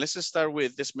question? Let's start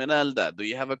with Esmeralda. Do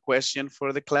you have a question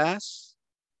for the class?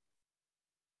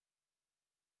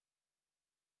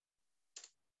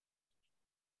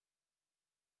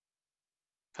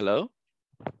 Hello?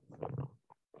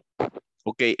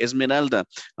 Okay, Esmeralda.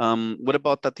 What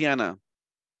about Tatiana?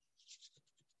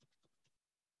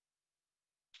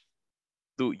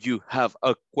 Do you have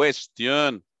a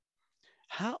question?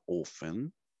 How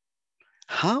often?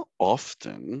 How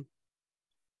often?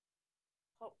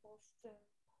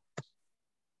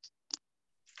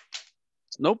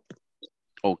 Nope.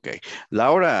 Okay.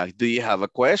 Laura, do you have a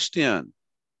question?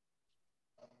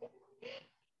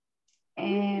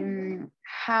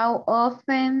 How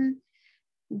often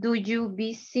Do you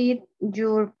visit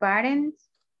your parents?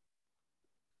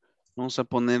 Vamos a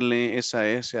ponerle esa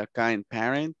S acá en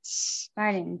parents.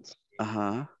 Parents.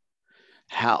 Ajá.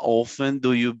 How often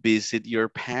do you visit your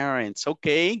parents?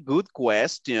 Okay, good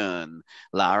question.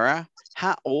 Lara,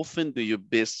 how often do you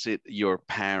visit your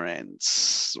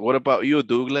parents? What about you,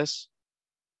 Douglas?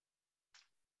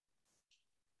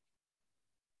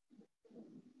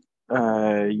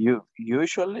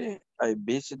 Usually I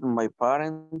visit my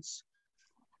parents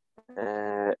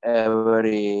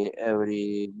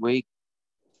every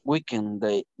weekend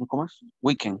day. ¿Cómo es?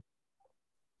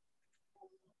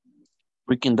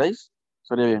 Weekend days.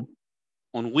 Sería bien.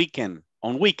 On weekends.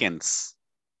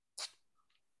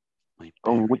 My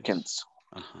On parents. weekends.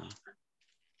 Uh-huh.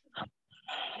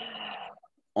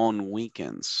 On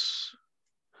weekends.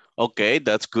 Okay,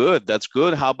 that's good. That's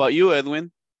good. How about you,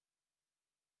 Edwin?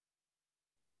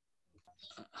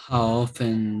 How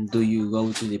often do you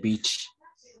go to the beach?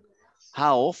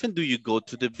 How often do you go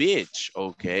to the beach?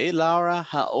 Okay, Laura,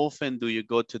 how often do you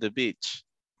go to the beach?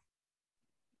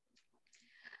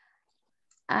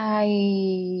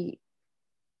 I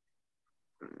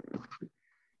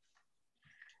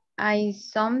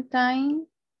sometimes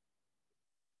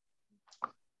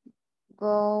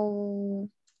go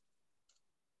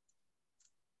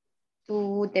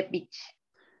to the beach.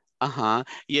 Ajá,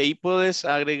 y ahí puedes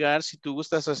agregar si tú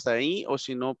gustas hasta ahí o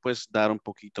si no, pues dar un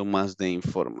poquito más de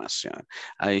información.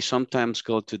 I sometimes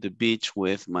go to the beach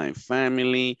with my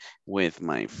family, with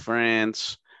my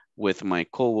friends, with my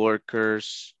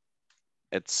coworkers,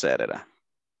 etc.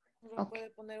 Lo puede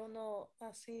poner uno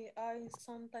así. I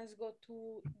sometimes go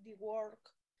to the work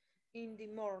in the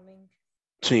morning.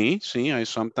 Sí, sí, I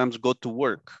sometimes go to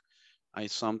work. I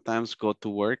sometimes go to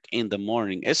work in the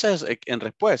morning. Esa es en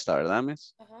respuesta, ¿verdad,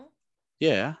 Miss? Ajá.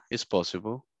 Yeah, it's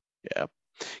possible. Yeah.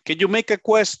 Can you make a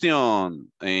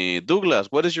question? Douglas,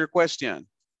 what is your question?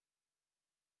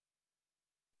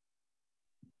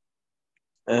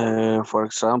 For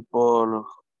example,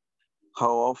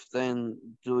 how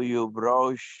often do you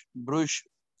brush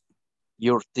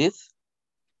your teeth?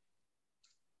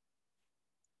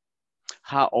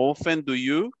 How often do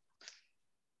you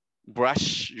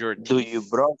brush your teeth? Do you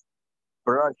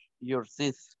brush your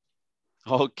teeth?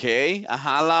 Okay.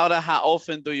 Ajá, Laura, how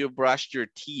often do you brush your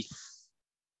teeth?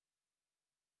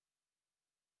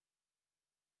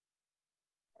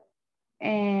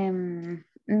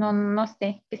 No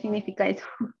sé qué significa eso.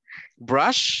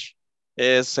 Brush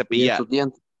es Y en cepillar. sus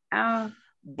dientes. Ah,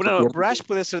 Bueno, brush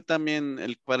puede ser también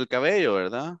para el cabello,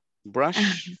 ¿verdad?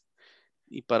 Brush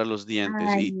y para los dientes.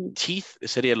 Y ay, teeth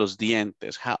sería los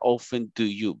dientes. How often do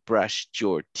you brush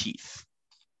your teeth?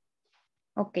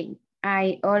 okay.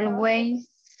 I always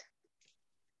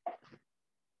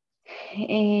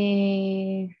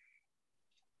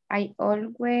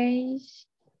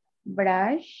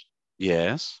brush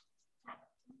Yes.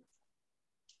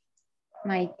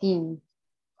 my teeth.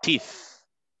 Teeth.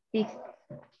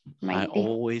 My I teeth.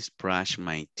 always brush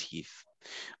my teeth.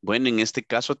 Bueno, en este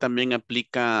caso también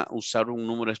aplica usar un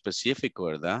número específico,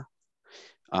 ¿verdad?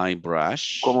 I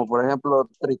brush. Como por ejemplo,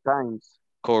 3 times.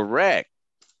 Correct.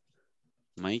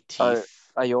 My teeth.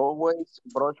 I always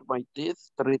brush my teeth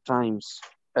 3 times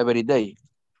every day.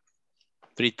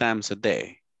 3 times a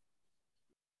day.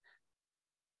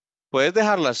 Puedes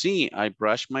dejarlo así. I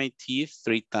brush my teeth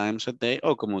 3 times a day.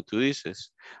 O como tú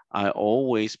dices, I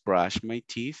always brush my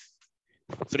teeth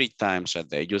 3 times a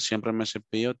day. Yo siempre me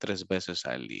cepillo 3 veces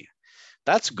al día.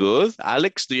 That's good.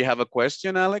 Alex, do you have a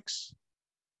question, Alex?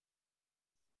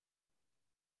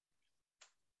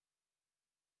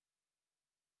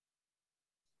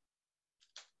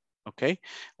 Okay.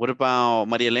 What about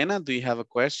Maria Elena? Do you have a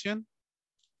question?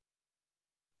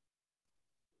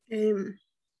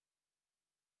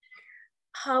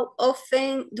 How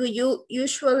often do you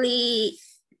usually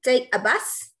take a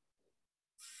bus?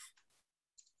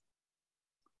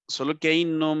 Solo que ahí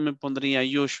no me pondría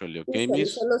usually, ¿ok,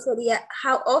 Miss? Solo sería,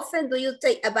 how often do you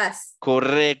take a bus?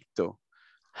 Correcto.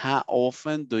 How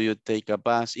often do you take a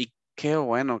bus? Y qué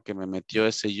bueno que me metió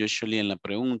ese usually en la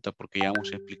pregunta porque ya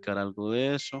vamos a explicar algo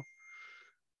de eso.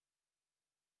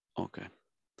 Ok.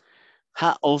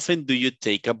 How often do you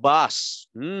take a bus?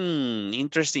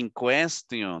 Interesting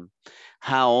question.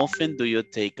 How often do you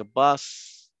take a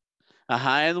bus?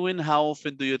 Ajá, Edwin, how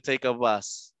often do you take a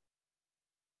bus?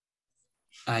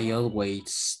 I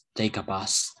always take a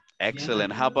bus.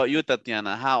 Excellent. How about you,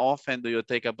 Tatiana? How often do you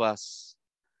take a bus?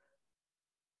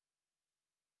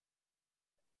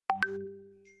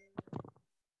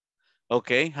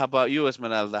 Okay, how about you,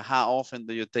 Esmeralda? How often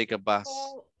do you take a bus?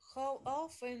 How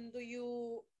often do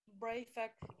you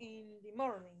breakfast in the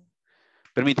morning?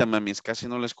 Permítame, mis, casi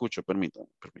no lo escucho. Permítame.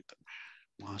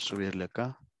 Vamos a subirle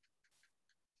acá.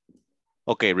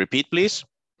 Ok, repeat, please.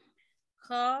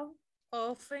 How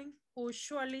often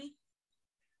usually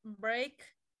break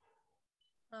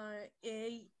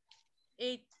 8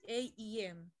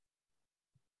 a.m.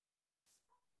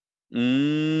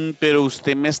 Pero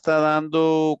usted me está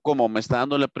dando, ¿cómo? Me está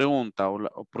dando la pregunta,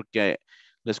 o porque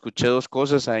le escuché dos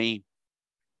cosas ahí.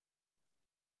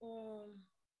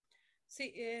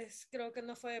 Sí, creo que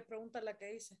no fue pregunta la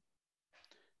que hice.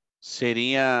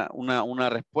 Sería una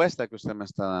respuesta que usted me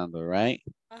está dando, right?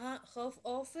 Ajá, how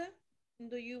often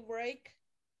do you break?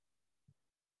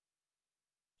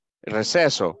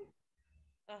 Receso.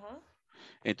 Ajá.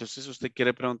 Entonces usted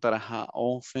quiere preguntar, how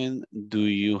often do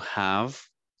you have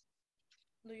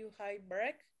Do you have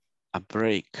break? a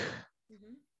break?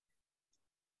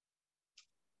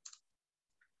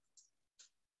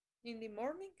 In the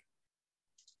morning?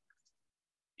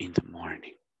 In the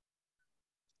morning.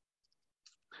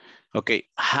 Okay,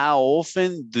 how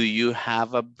often do you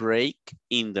have a break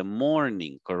in the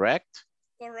morning, correct?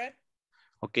 Correct.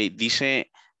 Ok,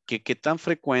 dice que qué tan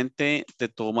frecuente te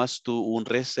tomas tú un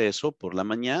receso por la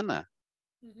mañana.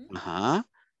 Ajá.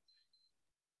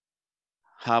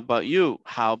 How about you?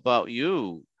 How about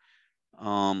you?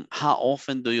 How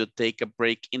often do you take a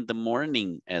break in the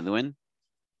morning, Edwin?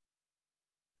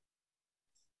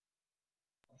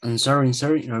 I'm sorry,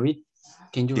 repeat.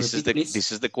 Can you repeat, please?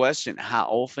 This is the question. How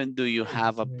often do you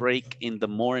have a break in the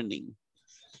morning?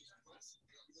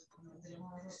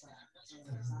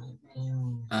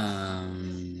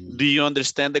 Do you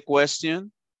understand the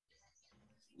question?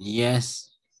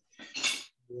 Yes.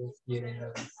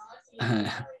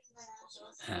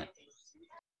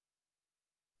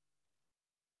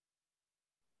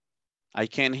 I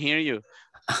can't hear you.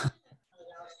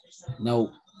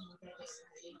 No.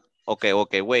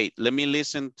 Okay, wait. Let me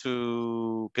listen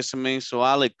to... ¿Qué se me hizo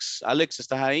Alex? Alex,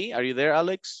 ¿estás ahí? Are you there,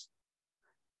 Alex?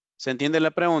 ¿Se entiende la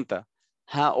pregunta?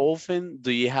 How often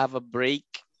do you have a break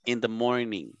in the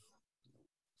morning?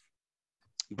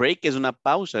 Break es una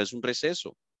pausa, es un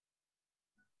receso.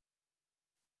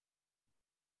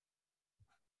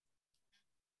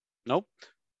 Nope.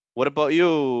 What about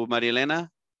you, María Elena?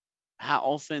 How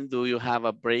often do you have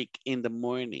a break in the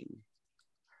morning?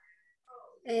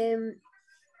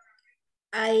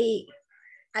 I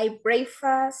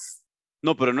breakfast.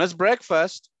 No, pero no es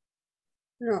breakfast.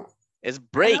 No. Es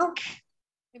break. No.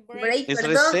 Break, Es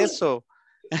perdón. receso.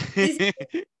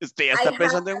 Usted ya está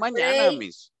pensando en mañana, break.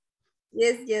 Miss.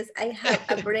 Yes, I have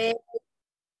a break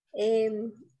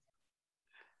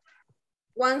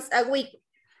once a week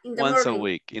in the Once morning. a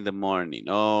week in the morning.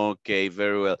 Okay,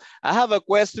 very well. I have a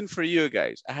question for you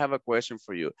guys. I have a question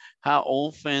for you. How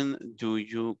often do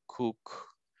you cook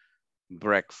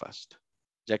breakfast?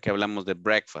 Ya que hablamos de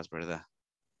breakfast, ¿verdad?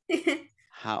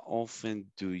 How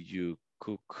often do you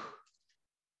cook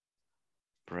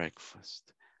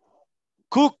breakfast?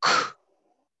 Cook!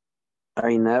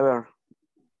 I never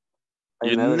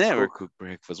You never cook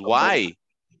breakfast. Why?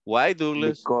 Why,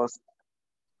 Douglas?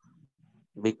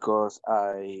 Because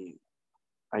I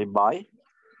buy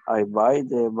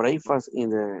the breakfast in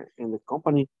the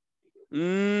company.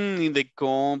 In the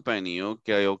company.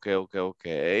 Okay.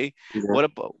 Yeah.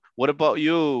 What about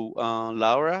you,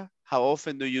 Laura? How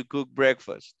often do you cook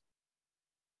breakfast?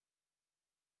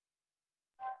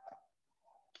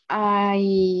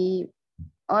 I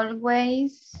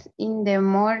always in the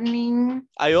morning.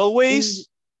 I always,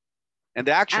 and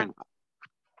the action.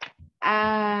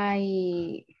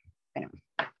 I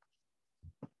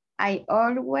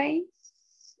always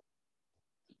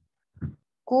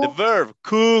cook. The verb,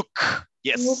 cook.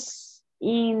 Yes.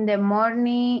 In the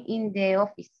morning in the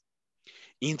office.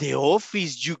 In the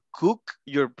office, you cook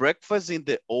your breakfast in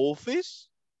the office?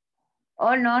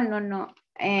 Oh, no.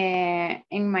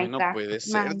 In my Bueno, puede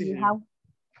ser. house.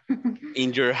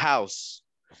 In your house.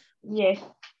 Yes.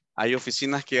 Hay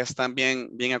oficinas que ya están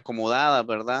bien acomodadas,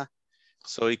 ¿verdad?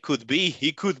 So it could be.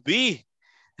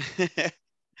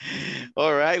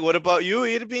 All right. What about you,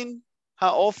 Irving?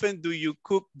 How often do you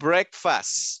cook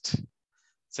breakfast?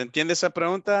 ¿Se entiende esa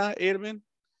pregunta, Irving?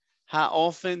 How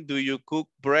often do you cook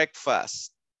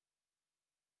breakfast?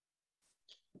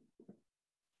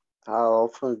 How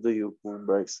often do you cook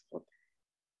breakfast?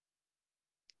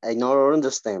 I don't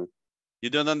understand. You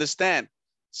don't understand.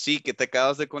 Sí, que te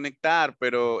acabas de conectar,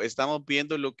 pero estamos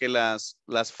viendo lo que las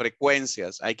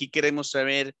frecuencias. Aquí queremos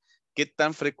saber qué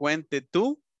tan frecuente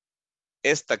tú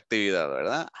esta actividad,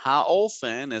 ¿verdad? How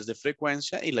often es de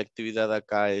frecuencia y la actividad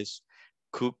acá es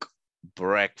cook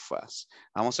breakfast.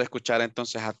 Vamos a escuchar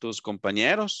entonces a tus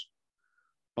compañeros.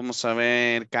 Vamos a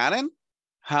ver, Karen.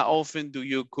 How often do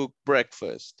you cook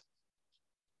breakfast?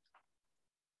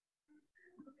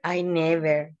 I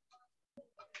never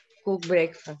cook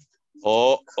breakfast.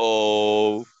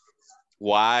 Oh.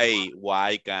 Why?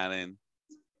 Why, Karen?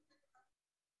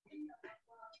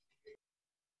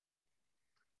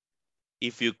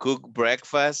 If you cook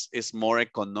breakfast, it's more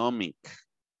economic.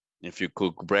 If you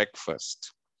cook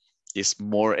breakfast, it's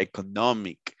more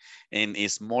economic and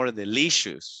it's more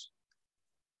delicious.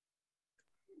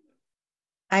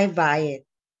 I buy it.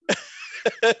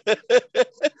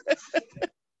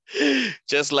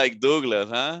 Just like Douglas,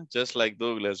 huh? Just like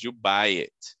Douglas, you buy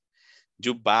it.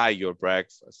 You buy your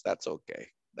breakfast. That's okay.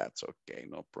 That's okay,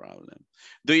 no problem.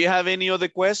 Do you have any other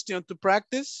question to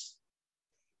practice?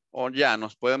 O ya,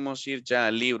 nos podemos ir ya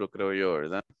al libro, creo yo,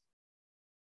 ¿verdad?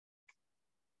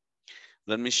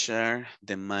 Let me share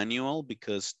the manual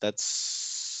because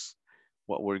that's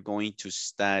what we're going to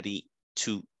study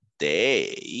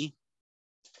today.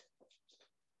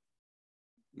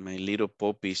 My little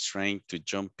puppy is trying to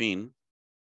jump in.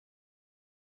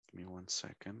 Give me 1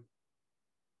 second.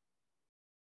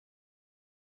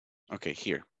 Okay,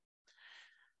 here.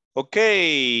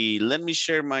 Okay, let me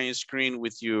share my screen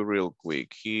with you real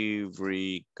quick. Here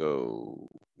we go.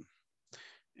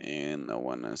 And I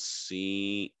wanna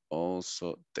see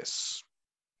also this.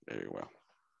 Very well.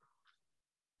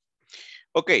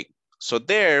 Okay, so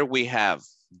there we have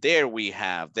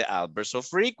the adverbs of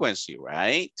frequency,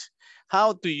 right?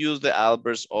 How to use the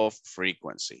adverbs of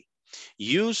frequency.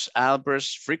 Use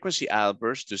adverbs, frequency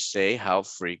adverbs to say how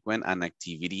frequent an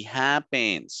activity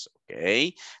happens,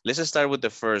 okay? Let's start with the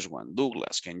first one.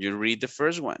 Douglas, can you read the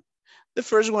first one? The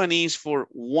first one is for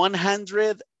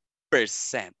 100%.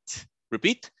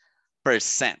 Repeat,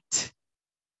 percent.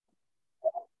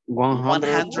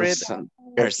 100%.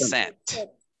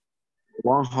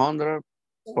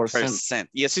 100%.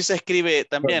 Y así se escribe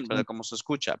también, ¿verdad? Como se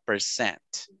escucha, percent,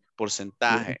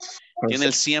 porcentaje. Tiene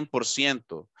el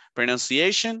 100%.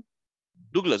 Pronunciation,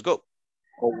 Douglas, go.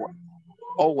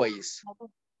 Always.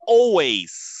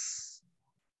 Always.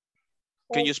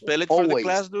 Can you spell it for the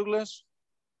class, Douglas?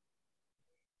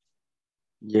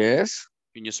 Yes.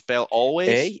 Can you spell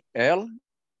always? A-L,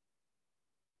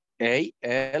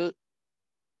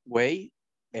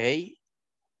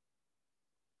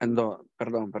 no,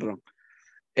 perdón.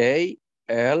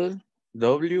 A-L-W-A-Y-S.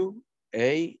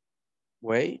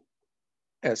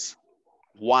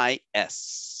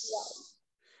 Y-S.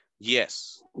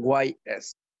 Yes.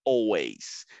 Y-S.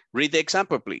 Always. Read the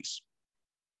example, please.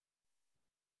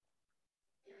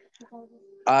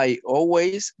 I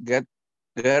always get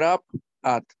up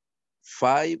at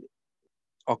 5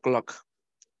 o'clock.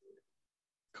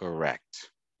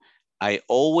 Correct. I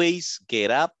always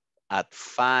get up at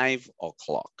 5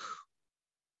 o'clock.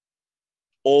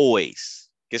 Always.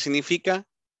 ¿Qué significa?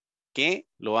 Que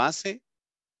lo hace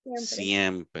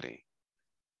siempre.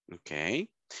 Okay.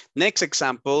 Next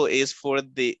example is for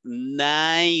the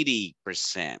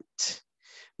 90%.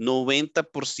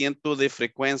 90% de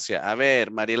frecuencia. A ver,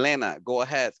 Marilena, go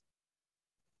ahead.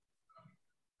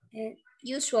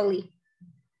 Usually.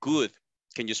 Good.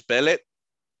 Can you spell it?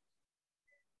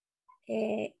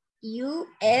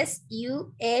 U-S-U-A-L-L-Y.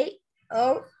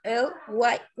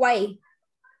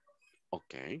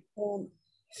 Okay.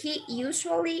 He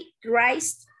usually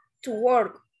drives to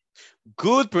work.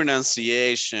 Good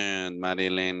pronunciation,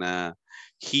 Marilena.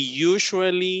 He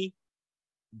usually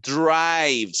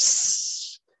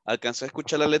drives. Alcancé a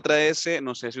escuchar la letra S.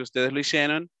 No sé si ustedes lo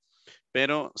hicieron,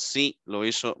 pero sí, lo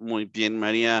hizo muy bien,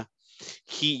 María.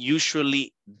 He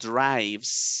usually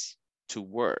drives to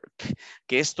work.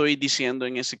 ¿Qué estoy diciendo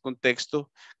en ese contexto?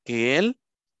 Que él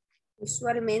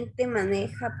usualmente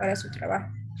maneja para su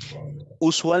trabajo.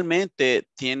 Usualmente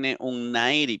tiene un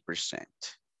 90%.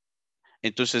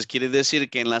 Entonces quiere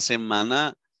decir que en la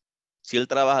semana, si él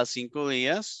trabaja 5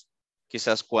 días,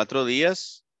 quizás 4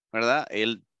 días, ¿verdad?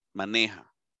 Él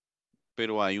maneja.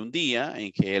 Pero hay un día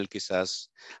en que él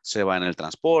quizás se va en el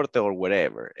transporte o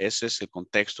whatever. Ese es el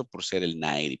contexto por ser el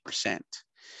 90%.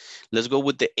 Let's go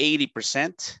with the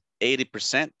 80%.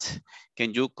 80%.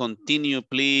 Can you continue,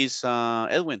 please,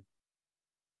 Edwin?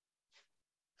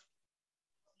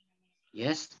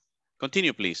 Yes.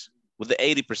 Continue, please, with the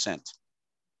 80%.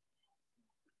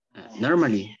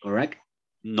 Normally, correct?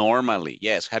 Normally,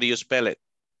 yes. How do you spell it?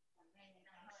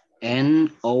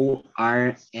 N-O-R-M-A-L-L-Y.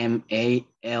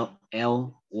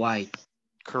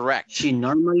 Correct. She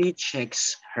normally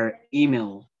checks her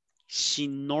email. She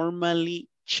normally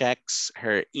checks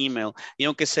her email. Y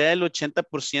aunque sea el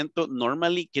 80%,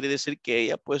 normally quiere decir que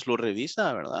ella pues lo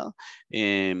revisa, ¿verdad?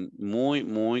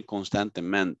 Muy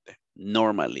constantemente.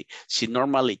 Normally. She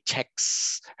normally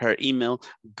checks her email.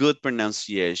 Good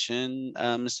pronunciation,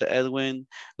 Mr. Edwin.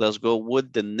 Let's go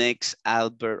with the next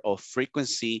adverb of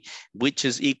frequency, which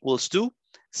is equals to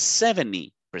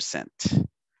 70%.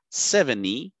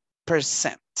 70%.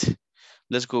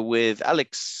 Let's go with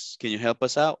Alex. Can you help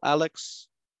us out, Alex?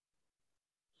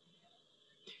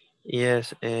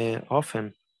 Yes,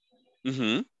 often.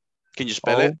 Can you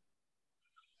spell it?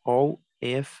 O-F-T-E-N.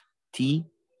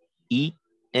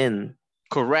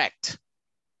 Correct.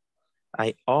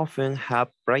 I often have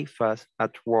breakfast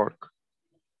at work.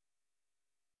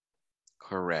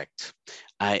 Correct.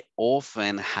 I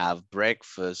often have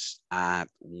breakfast at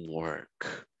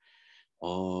work.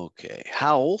 Okay.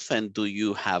 How often do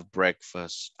you have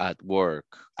breakfast at work,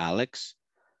 Alex?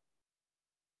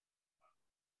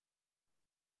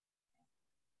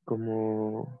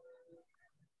 ¿Con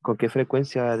qué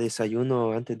frecuencia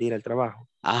desayuno antes de ir al trabajo?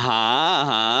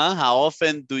 Ajá. How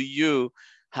often do you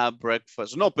have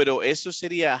breakfast? No, pero eso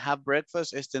sería have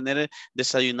breakfast es tener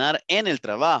desayunar en el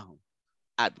trabajo.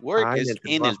 At work En es el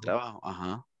en el trabajo. trabajo.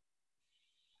 Ajá.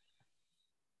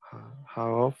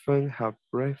 How often have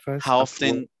breakfast How at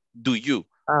often work? do you?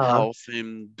 How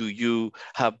often do you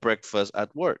have breakfast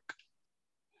at work?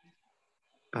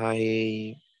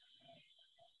 I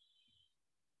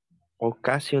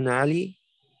occasionally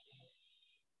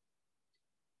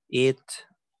eat.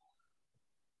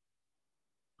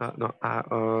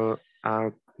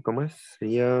 ¿Cómo es?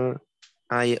 Sería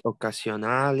I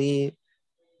occasionally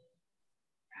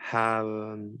have.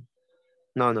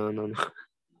 No.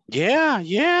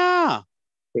 Yeah.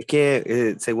 Es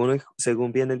que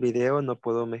según viene el video, no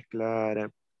puedo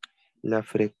mezclar las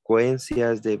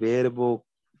frecuencias de verbo,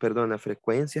 perdón, las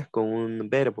frecuencias con un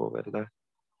verbo, ¿verdad?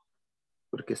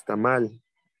 Porque está mal.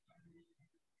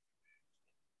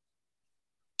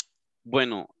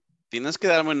 Bueno, tienes que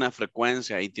darme una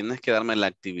frecuencia y tienes que darme la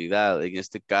actividad. En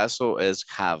este caso es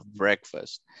have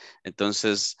breakfast.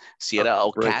 Entonces, si era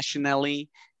occasionally,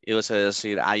 ibas a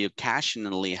decir, I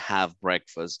occasionally have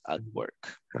breakfast at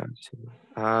work.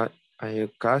 I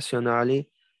occasionally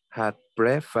have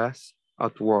breakfast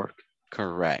at work.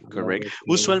 Correct. Okay.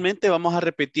 Usualmente vamos a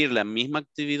repetir la misma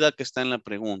actividad que está en la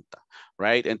pregunta,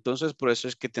 right? Entonces, por eso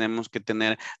es que tenemos que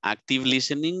tener active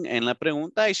listening en la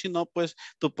pregunta y si no, pues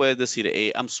tú puedes decir,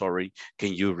 I'm sorry,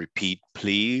 can you repeat,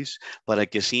 please? Para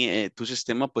que sí, tu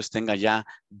sistema pues tenga ya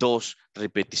 2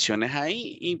 repeticiones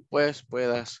ahí y pues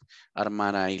puedas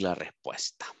armar ahí la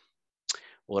respuesta.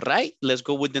 All right, let's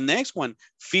go with the next one.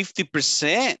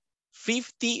 50%.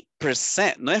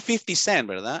 50%. No es 50 cent,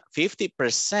 ¿verdad?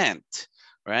 50%,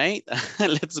 right?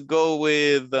 Let's go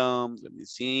with, let me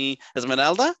see.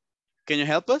 Esmeralda, can you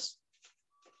help us?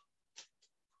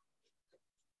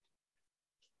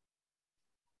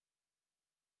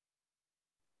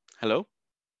 Hello?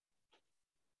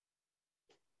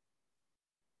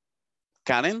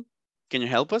 Karen, can you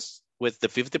help us with the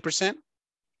 50%?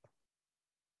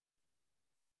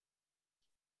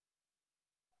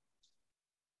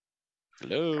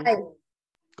 Hello. Hi.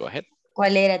 Go ahead.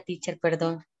 ¿Cuál era, teacher?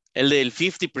 Perdón. El del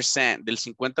 50%, del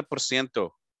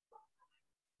 50%.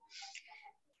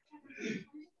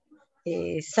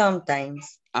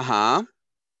 Sometimes. Ajá.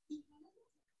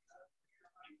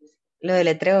 Lo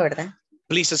deletreo, ¿verdad?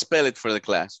 Please spell it for the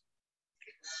class.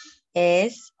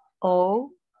 SOMETAMES.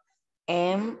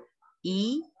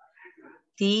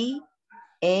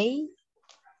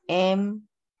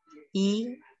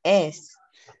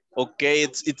 Okay,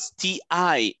 it's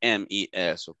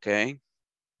TIMES, okay?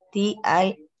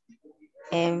 TIMES.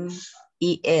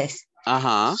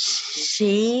 Ajá.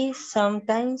 She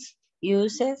sometimes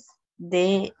uses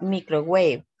the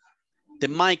microwave. The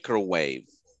microwave.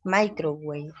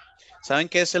 Microwave. ¿Saben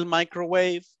qué es el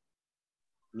microwave?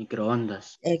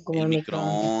 Microondas. Como el el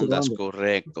microondas,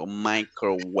 correcto.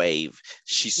 Microwave.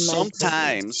 She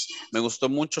sometimes, me gustó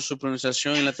mucho su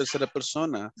pronunciación en la tercera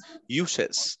persona.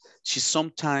 Uses. She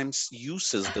sometimes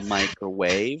uses the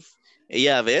microwave.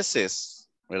 Ella a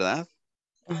veces, ¿verdad?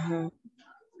 Ajá.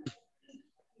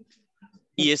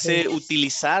 Y ese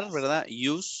utilizar, ¿verdad?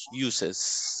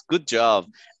 Uses. Good job.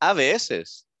 A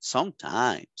veces.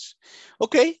 Sometimes.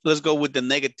 Okay, let's go with the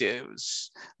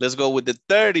negatives. Let's go with the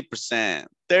 30%.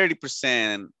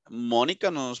 30%. Mónica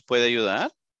nos puede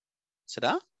ayudar.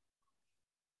 ¿Será?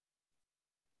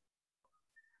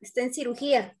 Está en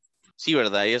cirugía. Sí,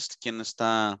 ¿verdad? Ella es quien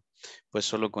está pues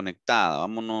solo conectada.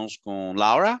 Vámonos con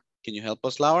Laura. Can you help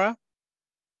us, Laura?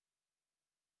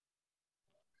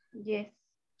 Yes.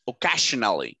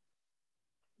 Occasionally.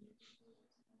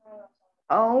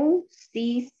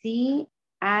 OCCIA.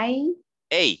 A.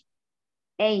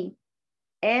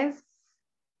 S.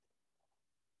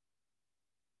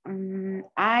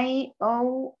 IONALLY.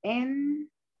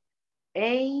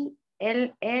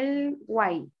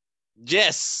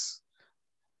 Yes.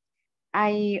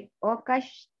 I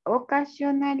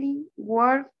occasionally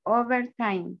work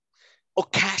overtime.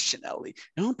 Occasionally.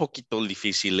 Es un poquito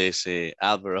difícil ese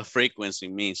adverb of frequency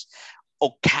means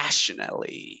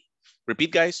occasionally.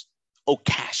 Repeat, guys.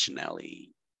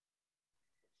 Occasionally.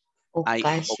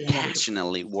 I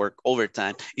occasionally work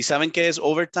overtime. ¿Y saben qué es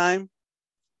overtime?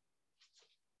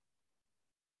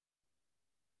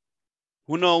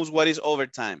 Who knows what is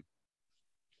overtime?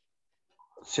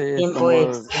 Sí, es Tiempo como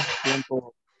extra.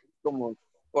 tiempo, como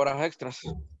horas extras.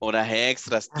 Horas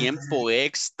extras, tiempo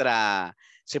extra.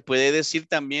 Se puede decir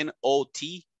también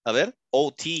OT. A ver,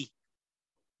 OT.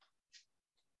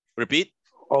 Repeat.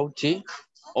 OT.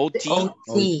 OT,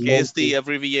 OT. que es the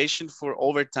abbreviation for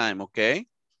overtime, okay?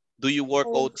 Do you work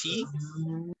OT?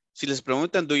 Si les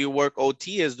preguntan, do you work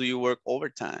OT, es do you work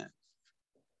overtime?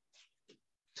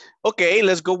 Okay,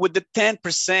 let's go with the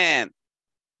 10%.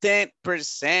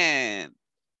 10%.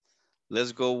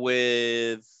 Let's go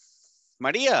with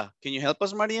Maria. Can you help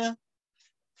us, Maria?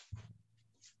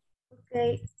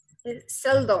 Okay.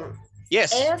 Seldom.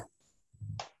 Yes. SELDOM.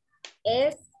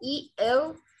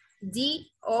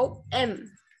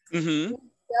 Mm-hmm.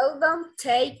 Seldom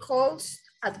take calls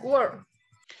at work.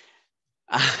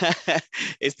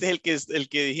 Este es el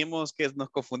que dijimos que nos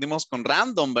confundimos con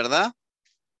random, ¿verdad?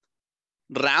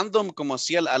 Random como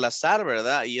así al azar,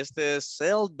 ¿verdad? Y este es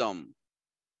seldom.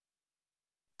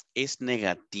 Es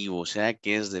negativo, o sea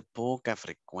que es de poca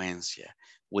frecuencia.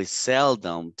 We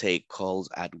seldom take calls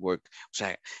at work. O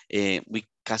sea,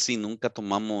 casi nunca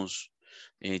tomamos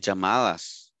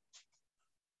llamadas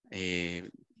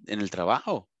en el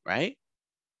trabajo, right?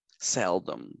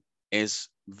 Seldom.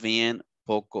 Es bien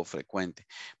poco frecuente.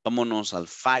 Vámonos al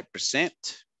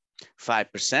 5%.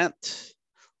 5%.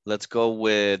 Let's go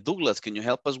with Douglas. Can you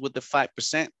help us with the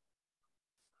 5%?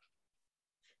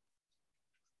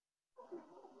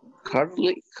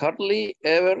 Hardly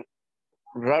ever,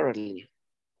 rarely.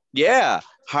 Yeah,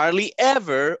 hardly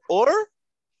ever or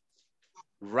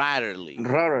rarely.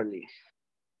 Rarely.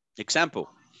 Example.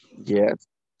 Yes.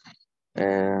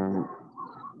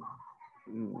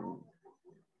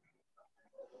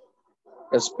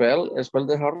 Spell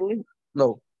the hardly?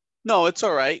 No. No, it's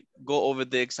all right. Go over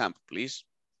the example, please.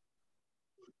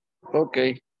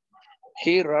 Okay.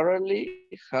 He rarely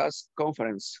has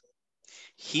conference.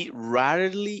 He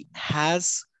rarely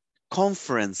has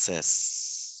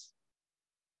conferences.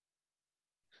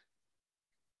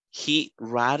 He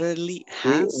rarely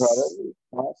has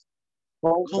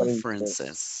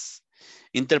conferences.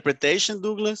 Interpretation,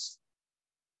 Douglas?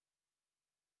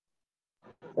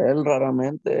 Él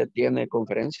raramente tiene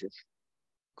conferencias.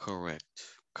 Correct,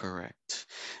 correct.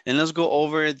 And let's go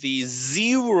over the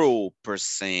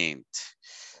 0%.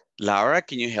 Laura,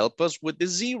 can you help us with the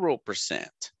 0%?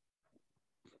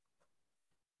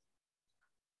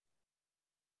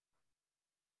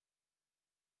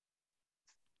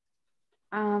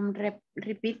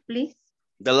 Repeat, please.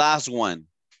 The last one,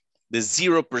 the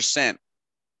 0%.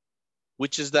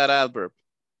 Which is that adverb?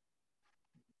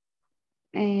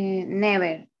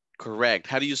 Never. Correct.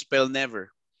 How do you spell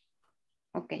never?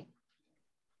 Okay.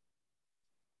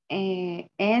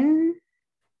 N-E-V-E-R.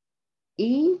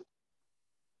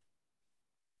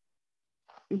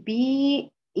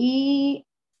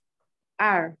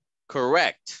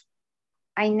 Correct.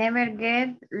 I never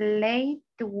get late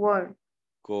to work.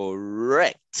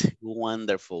 Correct.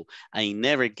 Wonderful. I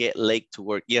never get late to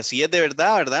work. Y así es de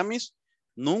verdad, ¿verdad, Miss?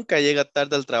 Nunca llega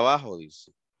tarde al trabajo,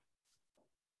 dice.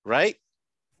 Right?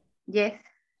 Yes.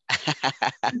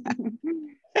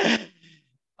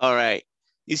 All right.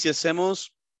 Y si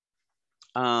hacemos,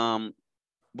 bueno,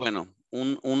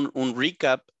 un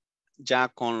recap ya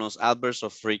con los adverbs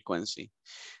of frequency.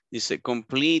 Dice,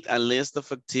 complete a list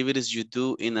of activities you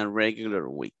do in a regular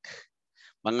week.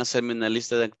 Van a hacerme una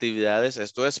lista de actividades.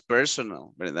 Esto es personal,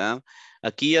 ¿verdad?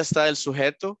 Aquí ya está el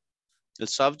sujeto, el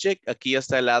subject. Aquí ya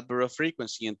está el adverb of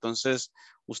frequency. Entonces,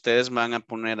 ustedes van a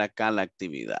poner acá la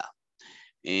actividad.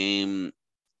 En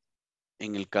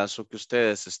el caso que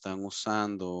ustedes están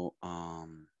usando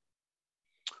un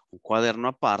cuaderno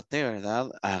aparte,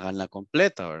 ¿verdad? Háganla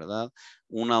completa, ¿verdad?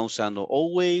 Una usando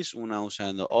always, una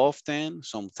usando often,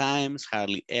 sometimes,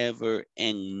 hardly ever,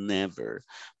 and never.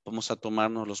 Vamos a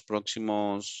tomarnos los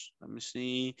próximos, let me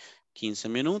see, 15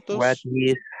 minutos. What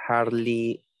is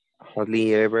hardly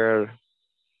ever?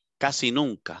 Casi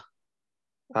nunca.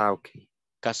 Ah, ok.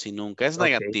 Casi nunca. Es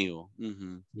Okay. negativo.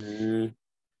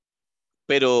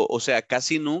 Pero, o sea,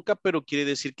 casi nunca, pero quiere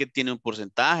decir que tiene un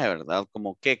porcentaje, ¿verdad?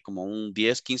 Como qué, como un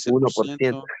 10, 15%.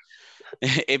 1%.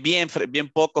 Es bien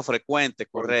poco frecuente,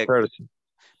 correcto. Person.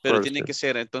 Pero tiene Person. que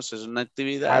ser entonces una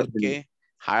actividad Hardly. que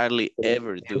hardly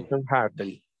ever do. Pronunciation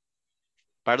hardly.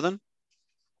 Pardon?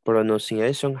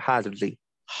 Pronunciation hardly.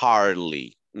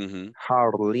 Hardly. Ujú.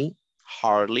 Hardly.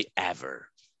 Hardly ever.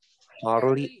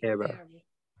 Hardly ever.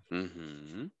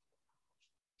 Ujú.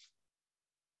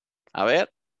 A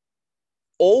ver.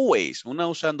 Always. Una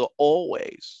usando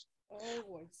always.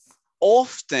 Always.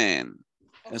 Often.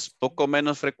 Es poco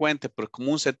menos frecuente, pero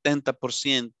como un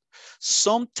 70%.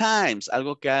 Sometimes,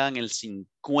 algo que hagan el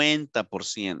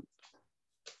 50%.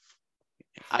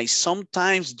 I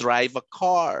sometimes drive a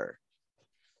car.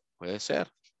 Puede ser.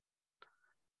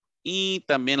 Y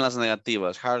también las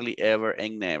negativas, hardly ever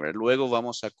and never. Luego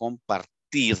vamos a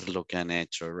compartir lo que han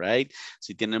hecho, right?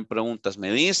 Si tienen preguntas,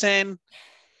 me dicen.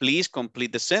 Please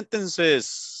complete the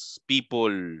sentences,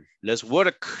 people. Let's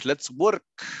work, let's work.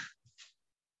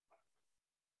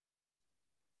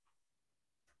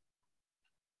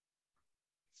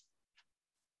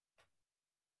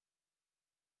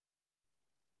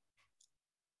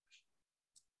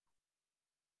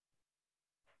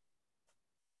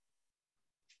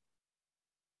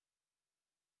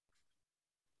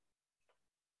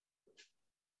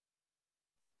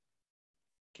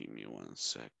 Give me 1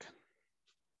 second.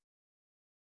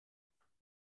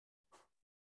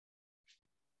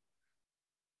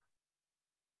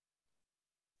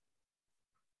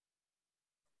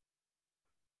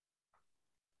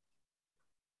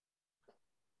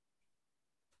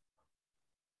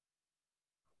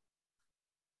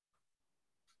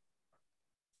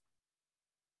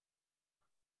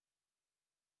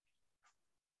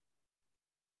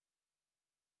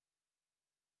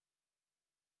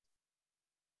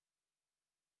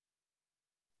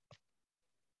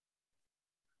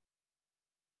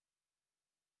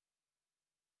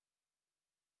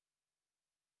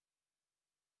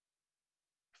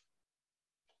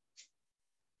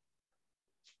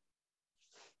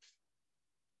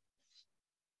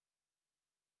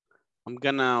 I'm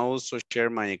gonna also share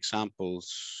my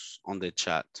examples on the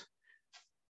chat.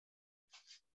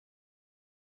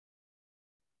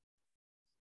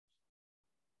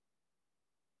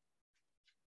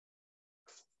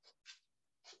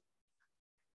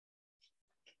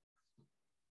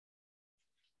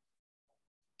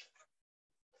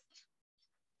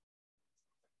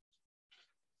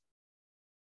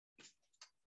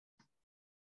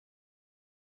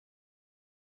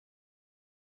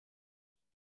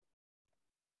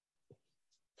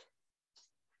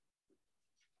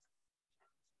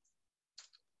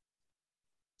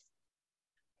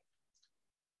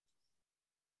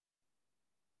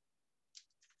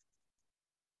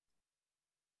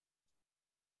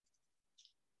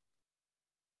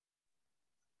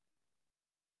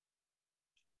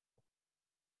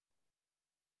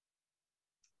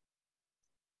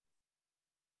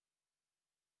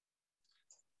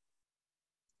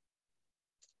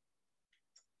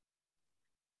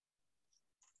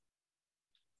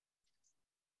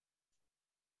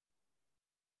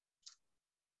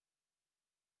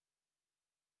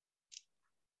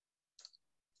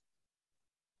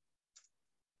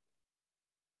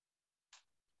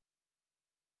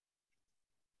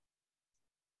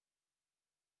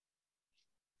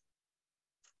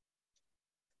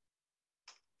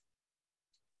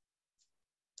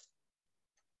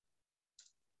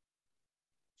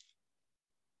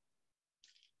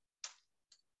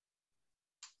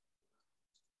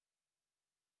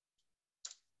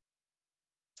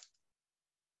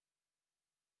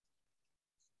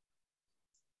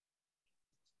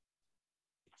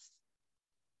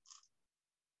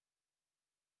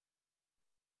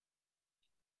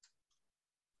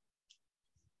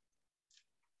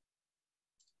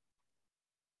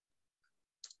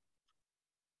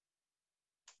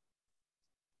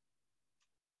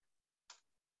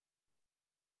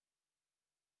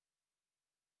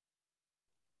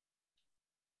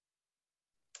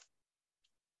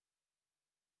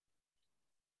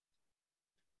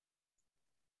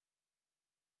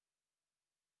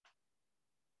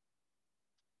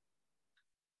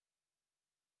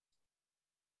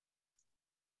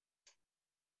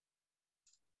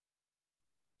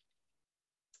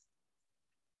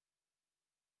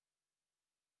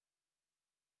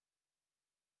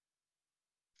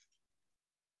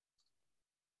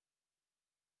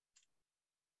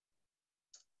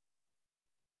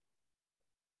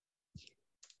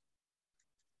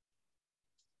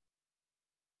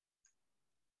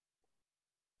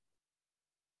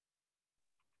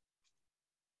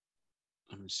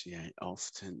 Let me see, I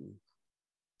often.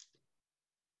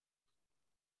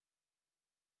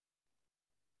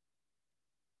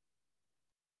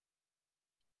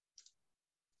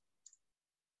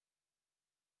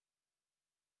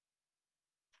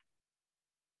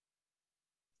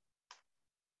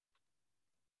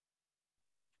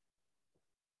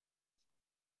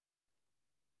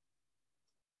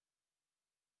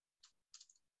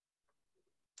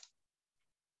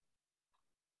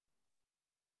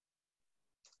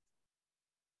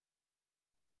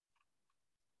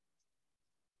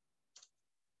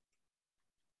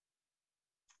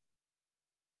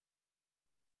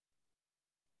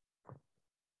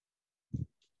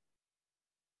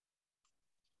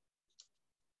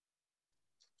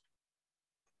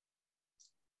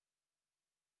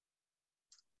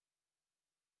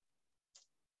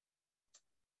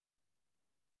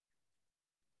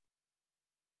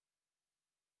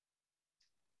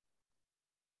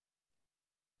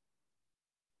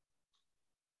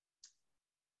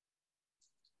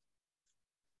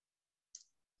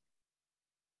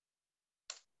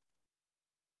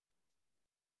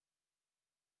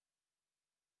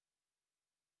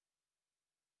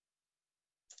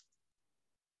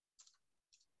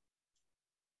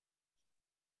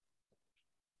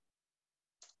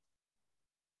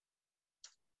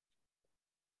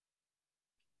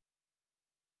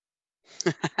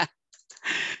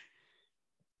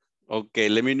 Okay,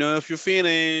 let me know if you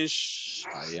finish.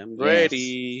 I am Yes.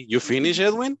 ready. You finish,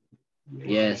 Edwin?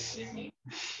 Yes.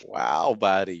 Wow,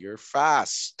 buddy, you're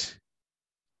fast.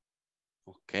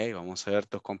 Ok, vamos a ver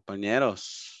tus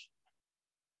compañeros.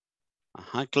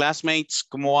 Ajá, classmates,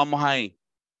 ¿cómo vamos ahí?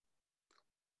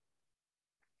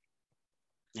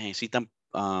 Necesitan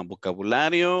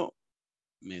vocabulario.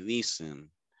 Me dicen.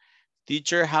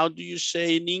 Teacher, how do you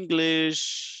say in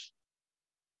English?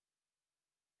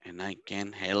 And I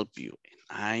can help you.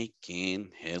 I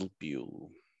can help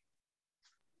you.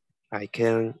 I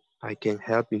can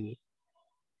help you.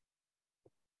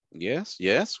 Yes,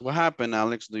 yes. What happened,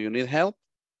 Alex? Do you need help?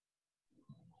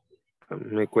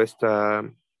 Me cuesta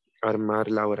armar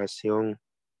la oración.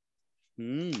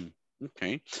 Ok.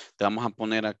 Te vamos a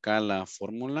poner acá la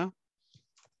fórmula.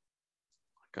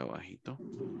 Acá abajito.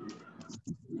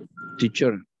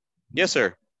 Teacher, Yes,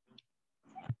 sir.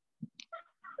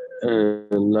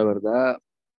 la verdad,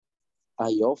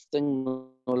 I often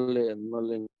no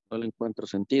le encuentro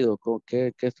sentido.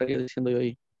 ¿Qué estaría diciendo yo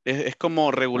ahí? Es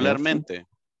como regularmente.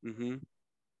 Ujú.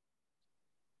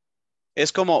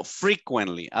 Es como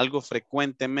frequently, algo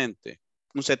frecuentemente.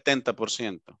 Un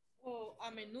 70%. O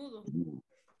a menudo.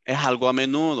 Es algo a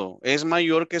menudo. Es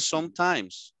mayor que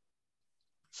sometimes.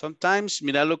 Sometimes,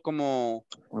 míralo como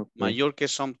mayor que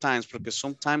sometimes, porque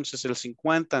sometimes es el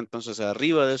 50, entonces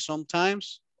arriba de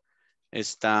sometimes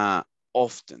está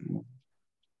often.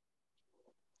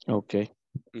 Ok,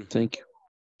 thank you.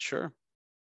 Sure.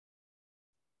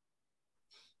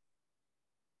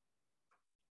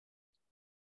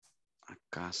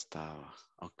 Acá estaba.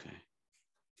 Ok.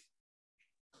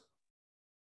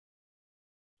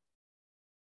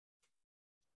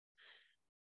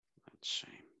 Let's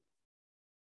see.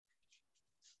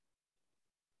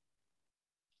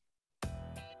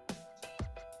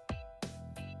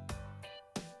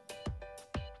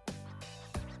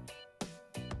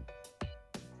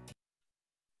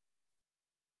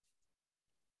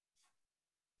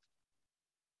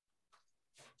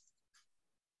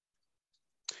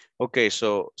 Okay,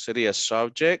 so sería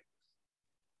subject,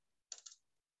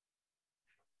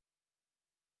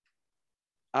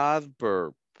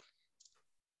 adverb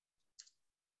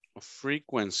of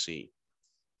frequency,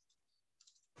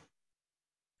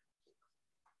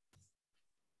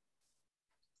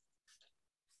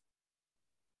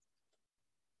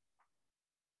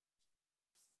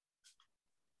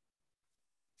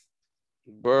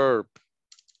 verb,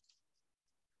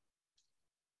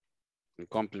 and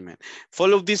complement.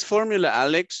 Follow this formula,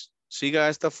 Alex. Siga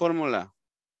esta fórmula.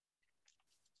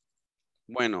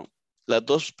 Bueno, las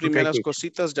dos primeras teacher.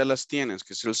 cositas ya las tienes,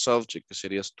 que es el subject, que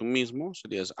serías tú mismo,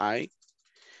 serías I.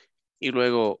 Y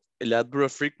luego el adverb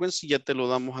of frequency ya te lo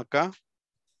damos acá,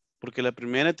 porque la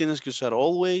primera tienes que usar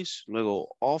always,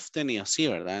 luego often y así,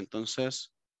 ¿verdad?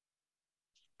 Entonces,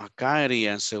 acá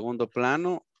iría en segundo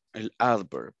plano el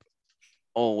adverb.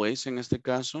 Always en este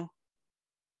caso.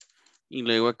 Y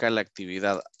luego acá la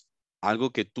actividad.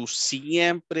 Algo que tú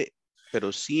siempre,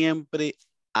 pero siempre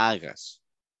hagas.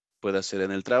 Puede ser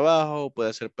en el trabajo,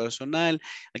 puede ser personal.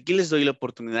 Aquí les doy la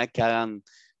oportunidad que hagan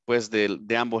pues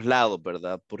de ambos lados,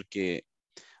 ¿verdad? Porque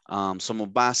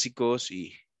somos básicos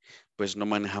y pues no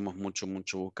manejamos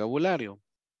mucho vocabulario.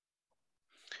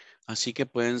 Así que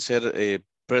pueden ser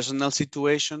personal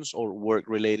situations or work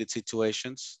related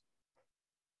situations.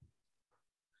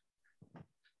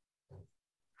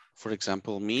 For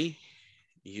example, me,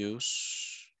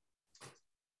 use.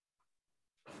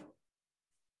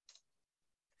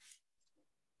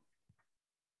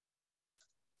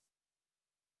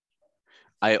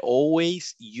 I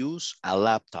always use a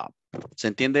laptop. ¿Se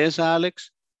entiende esa,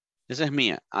 Alex? Esa es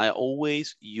mía. I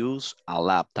always use a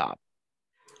laptop.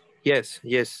 Yes.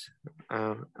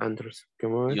 Anders,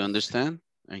 come on. You understand?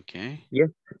 Okay.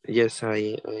 Yes,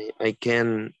 I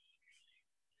can.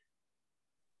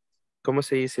 ¿Cómo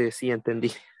se dice? Sí,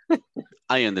 entendí.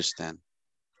 I understand.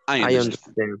 I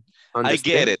understand. I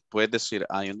get it. Puedes decir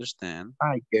I understand.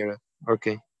 I get it.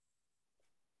 Okay.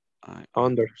 I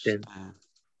Understand. understand.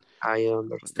 I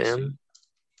understand.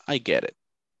 I get it.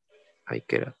 I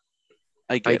get it.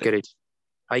 I get it.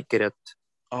 I get it.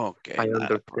 Okay. I Not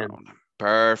a understand. problem.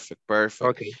 Perfect.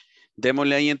 Okay.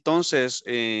 Démosle ahí entonces.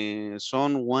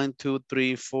 Son 1, 2,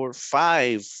 3, 4,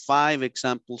 5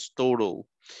 examples total.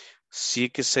 Sí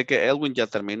que sé que Elwin ya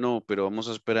terminó, pero vamos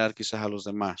a esperar quizás a los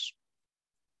demás.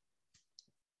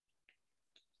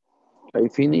 I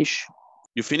finish.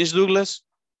 You finished, Douglas?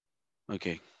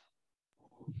 Okay.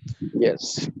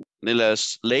 Yes. De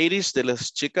las ladies, de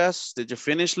las chicas, did you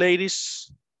finish,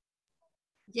 ladies?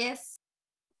 Yes.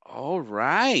 All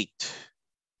right.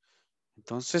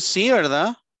 Entonces sí,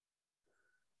 ¿verdad?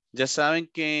 Ya saben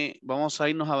que vamos a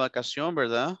irnos a vacación,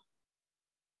 ¿verdad?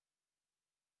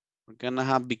 We're gonna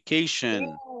have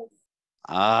vacation.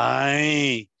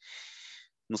 Ay,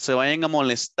 no se vayan a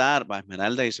molestar. Va,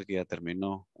 Esmeralda dice que ya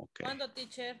terminó. Ok. ¿Cuándo,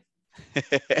 teacher?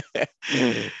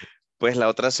 Pues la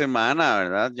otra semana,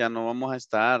 ¿verdad? Ya no vamos a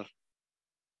estar.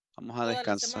 Vamos a Toda la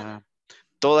descansar. semana.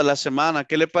 Toda la semana.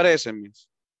 ¿Qué le parece, Miss?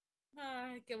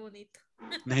 Ay, qué bonito.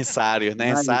 Necesario, es Nice.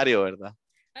 necesario, ¿verdad?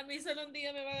 A mí solo un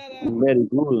día me van a dar. Very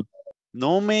good.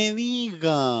 No me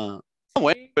diga.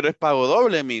 Sí. Pero es pago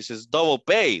doble, Miss. Es double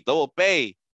pay, double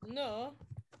pay. No,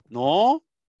 ¿No?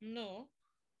 no.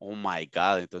 Oh my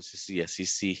God. Entonces sí, así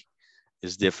sí.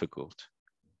 Es difficult.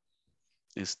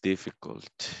 Es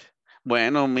difficult.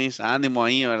 Bueno, Miss, ánimo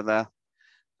ahí, ¿verdad?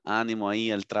 Ánimo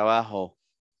ahí al trabajo.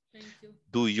 Thank you.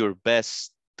 Do your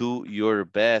best. Do your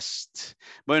best.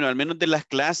 Bueno, al menos de las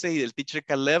clases y del teacher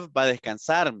Caleb va a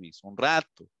descansar, Miss, un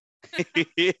rato.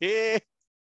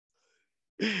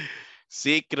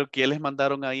 Sí, creo que ya les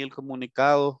mandaron ahí el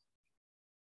comunicado.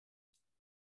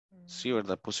 Sí,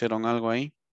 ¿verdad? Pusieron algo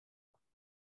ahí.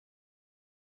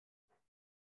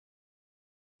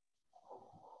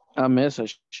 A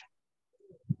message.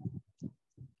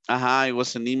 Ajá, it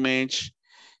was an image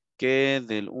que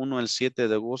del 1 al 7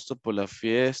 de agosto por las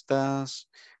fiestas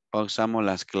pausamos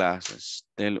las clases.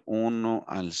 Del 1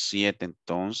 al 7.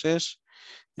 Entonces,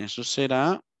 eso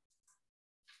será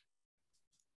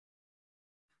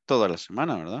toda la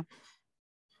semana, ¿verdad?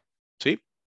 Sí.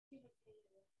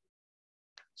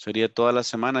 Sería toda la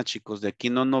semana, chicos. De aquí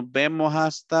no nos vemos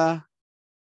hasta,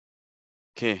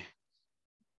 ¿qué?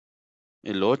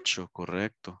 El 8,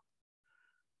 correcto.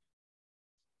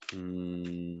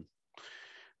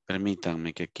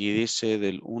 Permítanme que aquí dice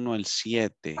del 1 al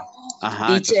 7. Ajá,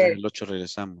 entonces Teacher, el 8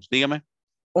 regresamos. Dígame.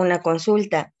 una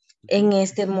consulta. Ujú. En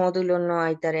este módulo no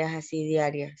hay tareas así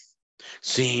diarias.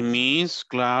 Sí, Miss,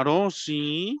 claro,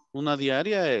 sí. Una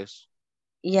diaria es.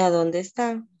 ¿Y a dónde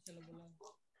está?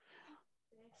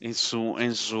 En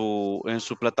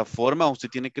su plataforma usted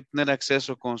tiene que tener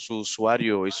acceso con su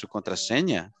usuario y su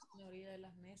contraseña. La orilla de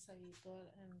las mesas y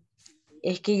todo.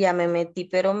 Es que ya me metí,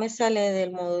 pero me sale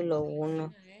del módulo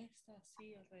 1. Esta,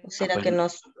 sí, ¿O alrededor. será Pues que no?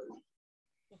 Los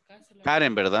casos, la orilla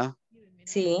Karen, ¿verdad? de mira,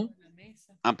 Sí, la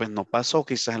mesa. Pues no pasó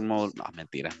quizás el módulo. No,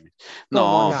 mentira. ¿cómo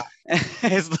No, no?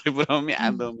 estoy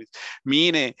bromeando. Miss.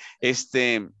 Mire,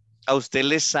 a usted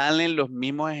le salen los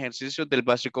mismos ejercicios del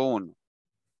básico 1.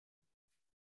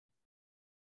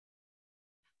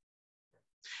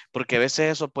 Porque a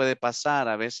veces eso puede pasar.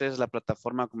 A veces la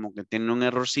plataforma como que tiene un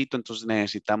errorcito, entonces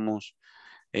necesitamos,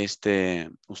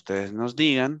 ustedes nos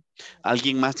digan.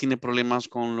 ¿Alguien más tiene problemas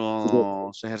con Yo,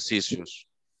 los ejercicios?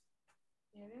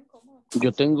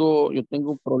 yo tengo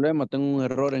un problema, tengo un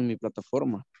error en mi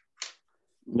plataforma.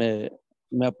 Me,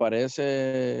 me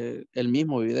aparece el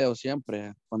mismo video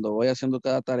siempre. Cuando voy haciendo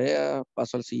cada tarea,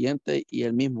 paso al siguiente y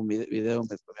el mismo video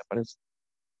me aparece.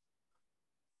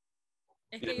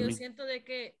 Es que El yo mismo. siento de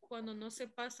que cuando no se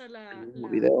pasa El mismo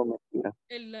video me tira.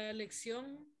 la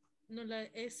lección, no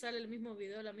sale el mismo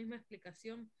video, la misma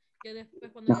explicación. Que después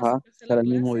cuando ya se Ajá, pasa la será el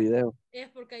mismo clase, video. es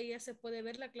porque ahí ya se puede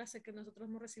ver la clase que nosotros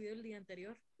hemos recibido el día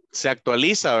anterior. Se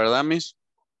actualiza, ¿verdad, Miss?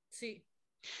 Sí.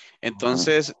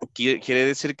 Entonces, quiere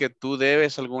decir que tú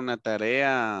debes alguna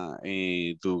tarea,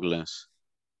 Douglas.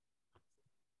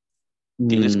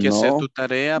 Tienes que hacer No, tu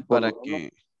tarea por para lo menos,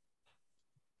 que...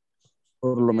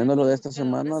 por lo menos lo de esta Cada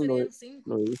hora semana serían 5.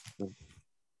 lo hice.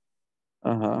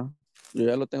 Ajá, yo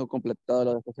ya lo tengo completado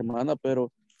lo de esta semana,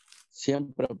 pero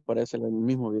siempre aparece el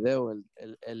mismo video,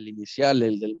 el inicial,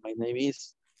 el del My Name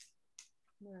Is.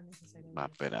 No era necesario. Va,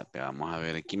 espérate, vamos a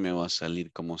ver. Aquí me va a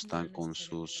salir cómo No están era necesario que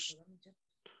lo pagamos ya.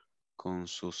 con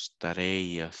sus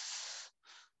tareas.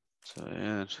 Vamos a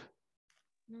ver.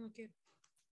 No, no quiero.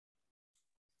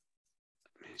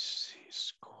 Let me see,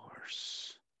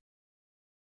 scores.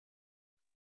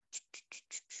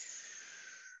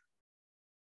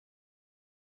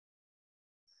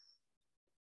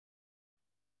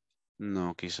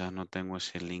 No, quizás no tengo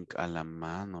ese link a la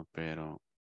mano, pero...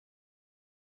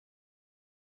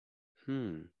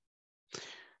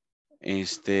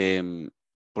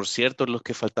 Por cierto, los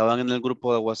que faltaban en el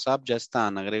grupo de WhatsApp ya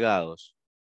están agregados.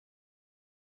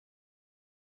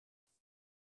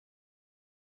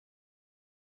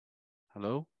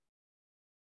 ¿Hello?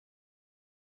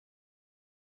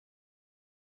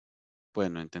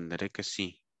 Bueno, entenderé que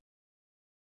sí.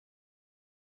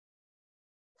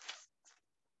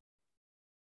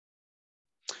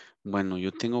 Bueno,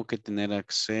 yo tengo que tener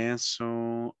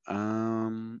acceso a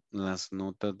las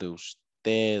notas de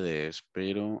ustedes,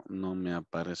 pero no me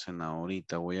aparecen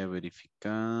ahorita. Voy a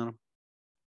verificar.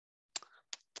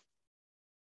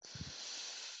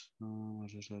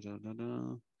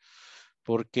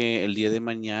 Porque el día de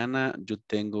mañana yo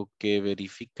tengo que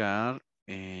verificar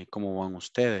cómo van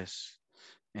ustedes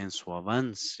en su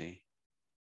avance.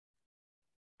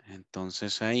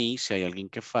 Entonces ahí, si hay alguien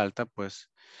que falta, pues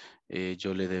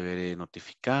yo le deberé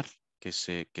notificar que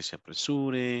se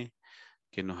apresure,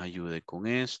 que nos ayude con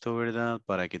esto, ¿verdad?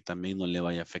 Para que también no le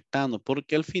vaya afectando,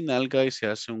 porque al final, guys, se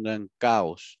hace un gran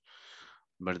caos,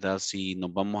 ¿verdad? Si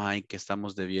nos vamos ahí que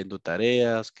estamos debiendo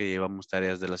tareas, que llevamos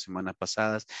tareas de las semanas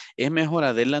pasadas, es mejor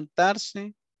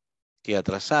adelantarse que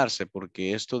atrasarse,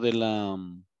 porque esto de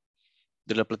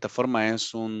la plataforma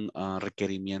es un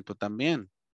requerimiento también.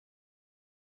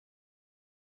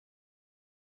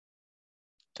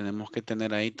 Tenemos que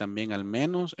tener ahí también al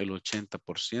menos el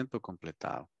 80%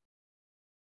 completado.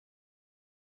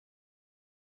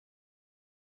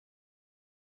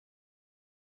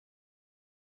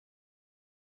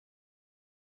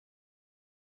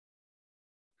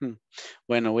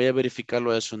 Bueno, voy a verificar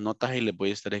lo de sus notas y les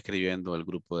voy a estar escribiendo al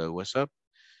grupo de WhatsApp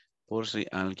por si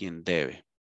alguien debe.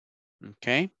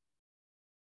 Ok.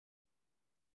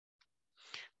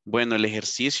 Bueno, el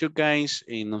ejercicio, guys,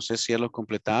 no sé si ya lo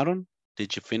completaron. Did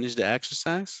you finish the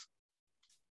exercise?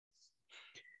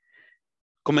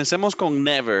 Comencemos con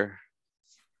never.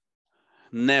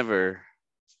 Never.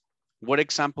 What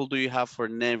example do you have for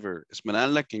never?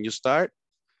 Esmeralda, can you start?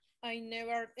 I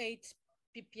never ate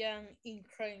pipián in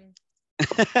cream.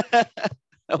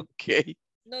 Okay.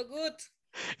 No good.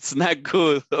 It's not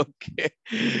good. Okay.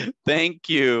 Thank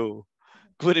you.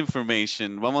 Good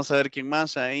information. Vamos a ver quién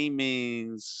más ahí,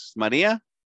 Miss María.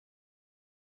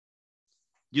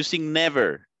 Using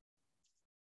never.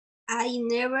 I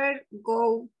never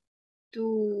go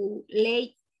too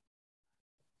late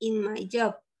in my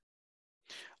job.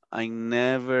 I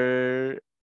never.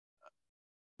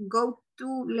 Go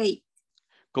too late.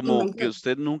 Como que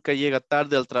usted nunca llega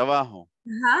tarde al trabajo.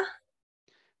 Ajá.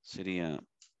 Sería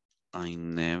I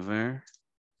never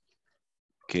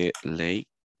get late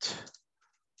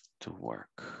to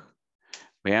work.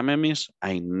 Véame, Miss.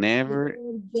 I never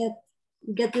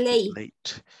Get late.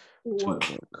 late to work.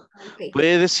 Okay.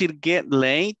 Puede decir get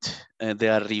late de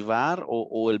arribar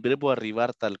o el verbo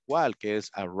arribar tal cual, que es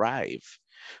arrive.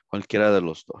 Cualquiera de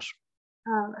los dos.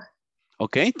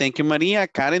 Okay, thank you, Maria.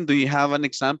 Karen, do you have an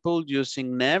example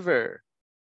using never?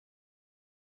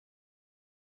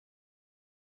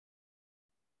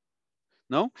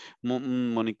 No?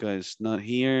 Monica is not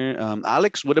here.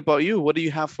 Alex, what about you? What do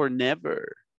you have for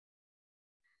never?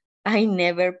 I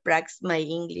never practice my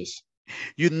English.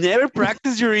 You never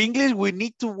practice your English? We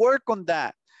need to work on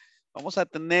that. Vamos a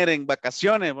tener en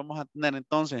vacaciones, vamos a tener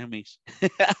entonces, Miss.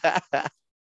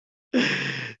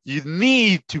 You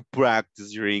need to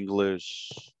practice your English.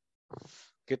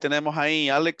 ¿Qué tenemos ahí?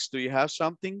 Alex, do you have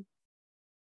something?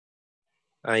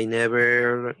 I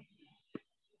never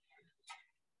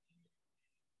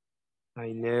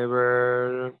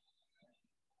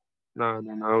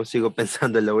no, sigo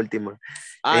pensando en la última.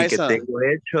 El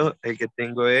que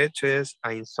tengo hecho es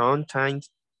I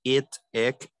sometimes eat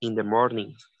egg in the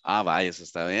morning. Ah, vaya, eso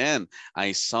está bien.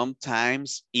 I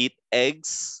sometimes eat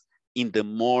eggs in the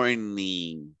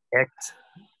morning. Eggs.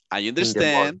 I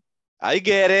understand. I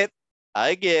get it.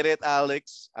 I get it,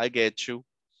 Alex. I get you.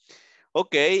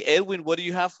 Okay, Edwin, what do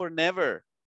you have for never?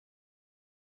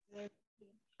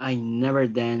 I never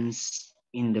dance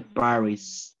in the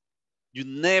parties. You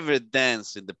never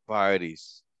dance in the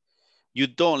parties. You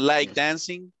don't like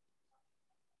dancing?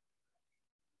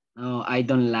 No, I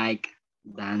don't like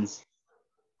dance.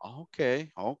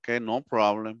 Okay, okay, no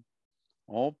problem.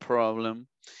 No problem.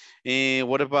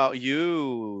 What about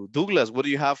you, Douglas? What do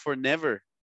you have for never?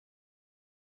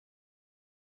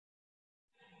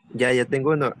 Ya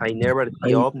tengo uno. I never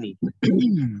see ovni.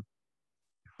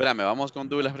 Espérame, vamos con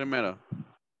Douglas primero.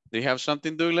 Do you have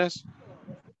something, Douglas?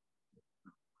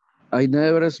 I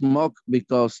never smoke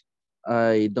because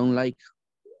I don't like.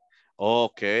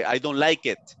 Okay, I don't like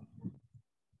it.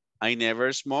 I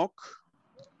never smoke.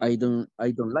 I don't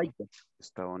like it.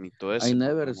 Está bonito ese. I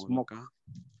never smoke. Acá.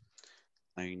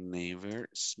 I never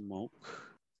smoke.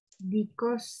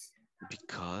 Because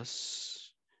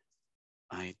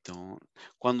I don't.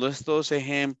 Cuando estos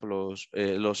ejemplos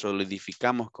los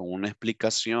solidificamos con una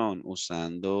explicación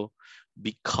usando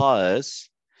because,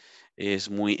 es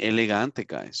muy elegante,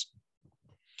 guys.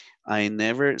 I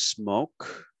never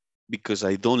smoke because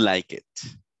I don't like it.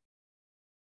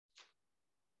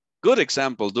 Good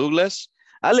example, Douglas.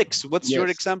 Alex, what's your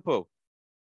example?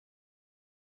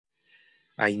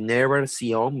 I never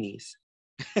see ovnis.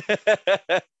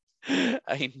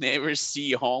 I never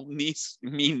see omnis.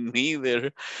 Me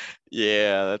neither.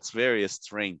 Yeah, that's very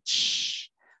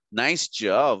strange. Nice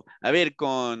job. A ver,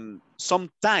 con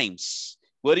sometimes.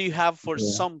 What do you have for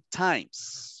Yeah.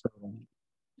 sometimes?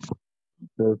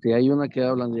 Pero si hay una que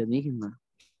habla alienígena.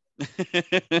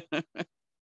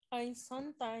 I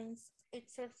sometimes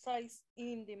exercise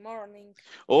in the morning.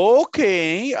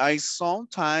 Okay,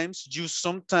 you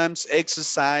sometimes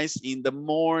exercise in the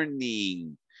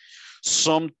morning.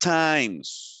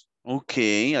 Sometimes. Ok,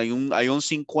 hay un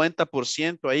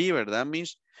 50% ahí, ¿verdad,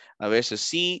 Miss? A veces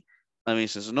sí, a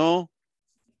veces no.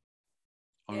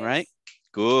 All right. Yes.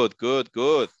 Good, good,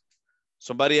 good.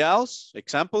 Somebody else?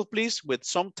 Example, please, with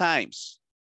sometimes.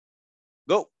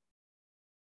 Go.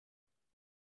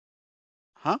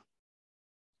 Huh?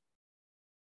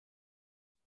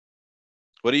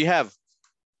 What do you have?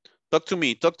 Talk to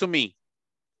me, talk to me.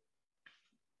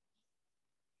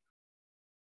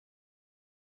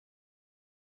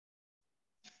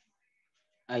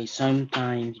 I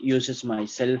sometimes uses my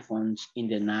cell phones in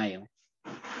the night.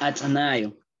 At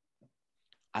night.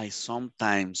 I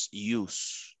sometimes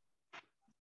use.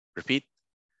 Repeat.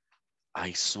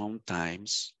 I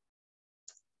sometimes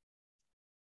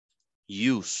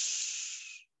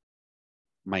use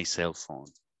my cell phone.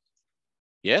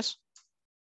 Yes?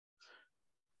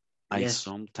 I Yes.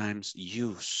 sometimes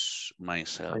use my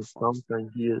cell I phone.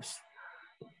 sometimes use.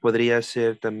 Podría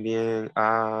ser también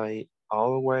I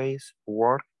always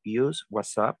use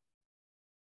WhatsApp.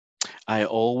 I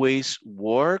always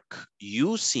work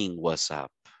using WhatsApp.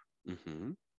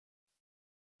 Mhm.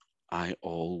 I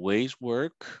always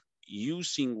work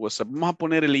using WhatsApp. Vamos a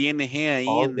poner el ing ahí en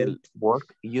Always el,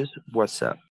 use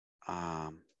WhatsApp.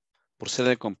 por ser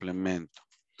el complemento.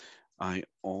 I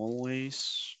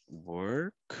always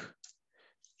work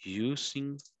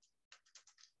using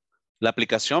la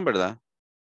aplicación, ¿verdad?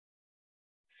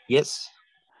 Yes.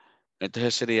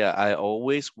 Entonces sería I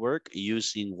always work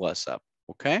using WhatsApp.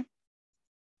 ¿Ok?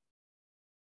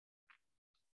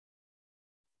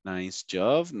 Nice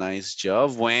job, nice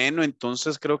job. Bueno,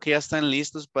 entonces creo que ya están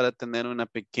listos para tener una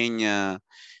pequeña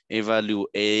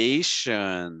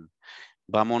evaluation.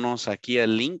 Vámonos aquí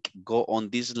al link. Go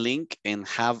on this link and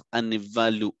have an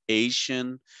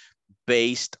evaluation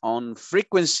based on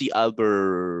frequency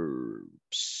adverbs.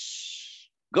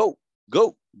 Go,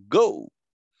 go, go.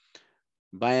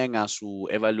 Vayan a su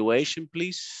evaluation,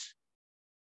 please.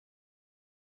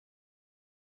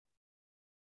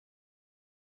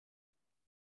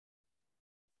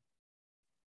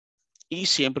 Y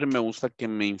siempre me gusta que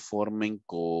me informen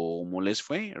cómo les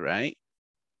fue, right?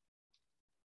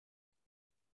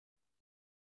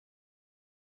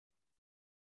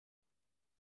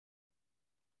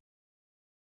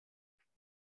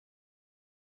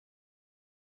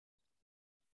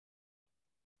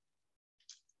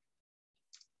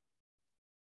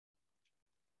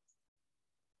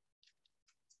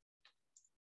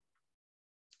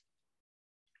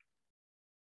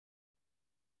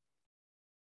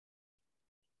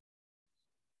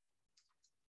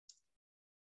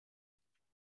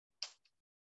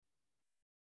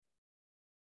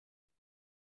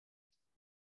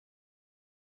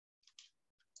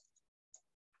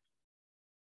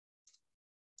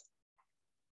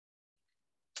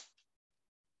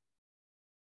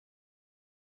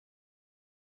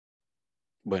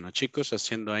 Bueno, chicos,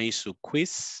 haciendo ahí su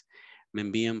quiz. Me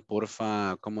envían,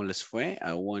 porfa, cómo les fue.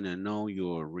 I want to know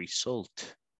your result.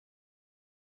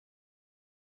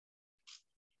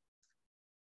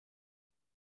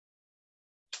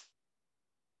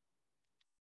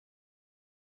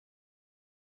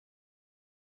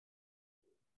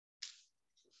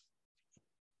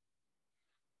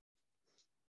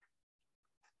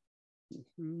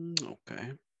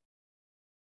 Okay.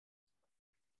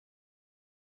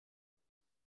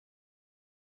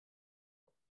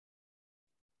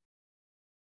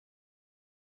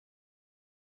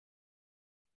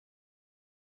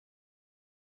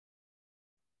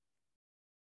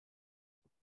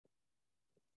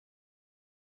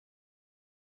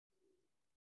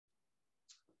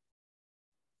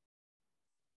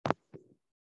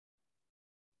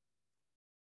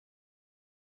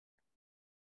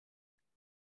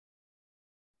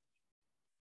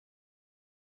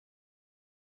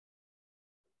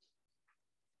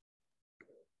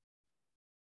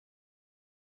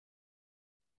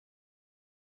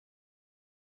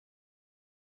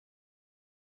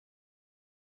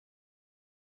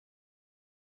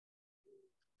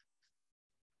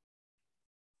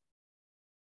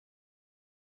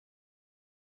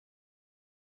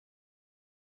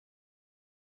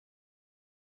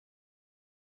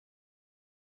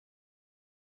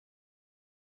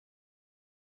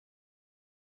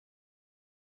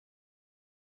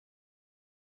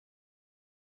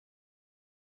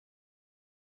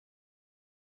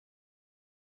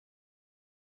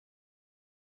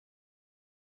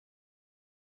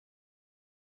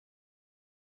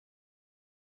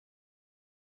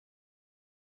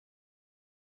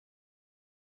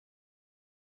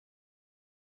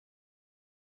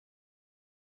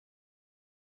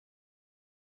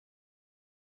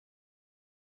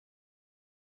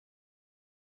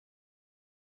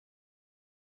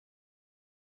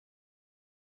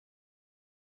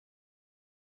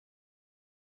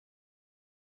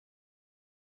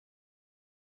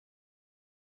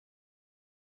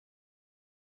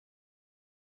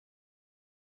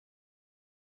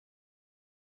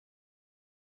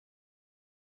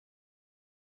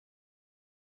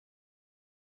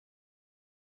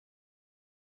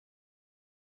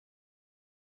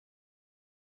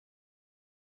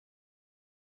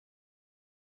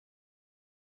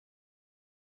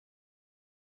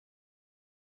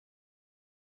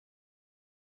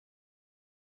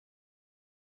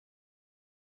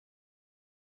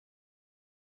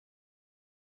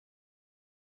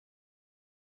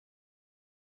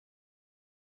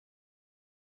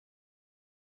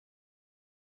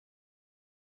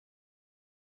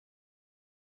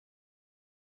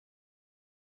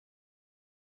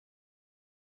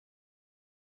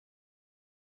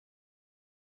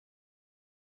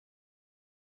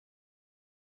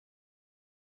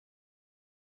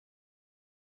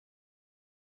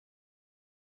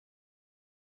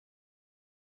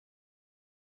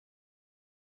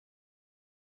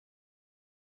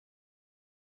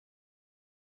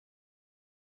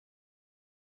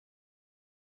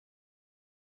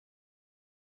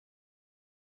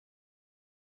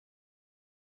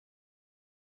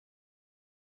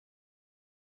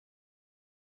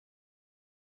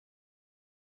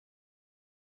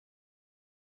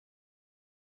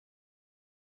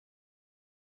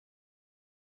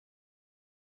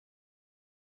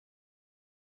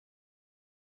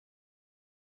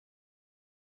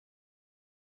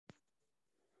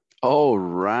 All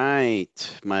right,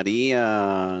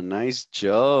 María, nice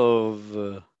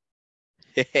job.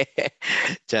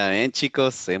 Ya ven,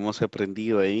 chicos, hemos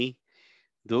aprendido ahí.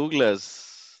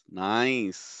 Douglas,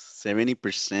 nice,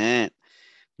 70%.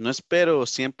 No espero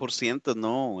 100%,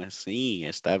 no, sí,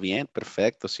 está bien,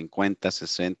 perfecto, 50,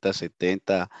 60,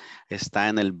 70, está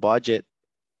en el budget.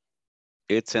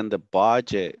 It's in the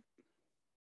budget.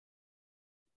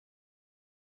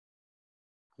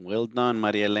 Well done,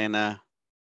 María Elena.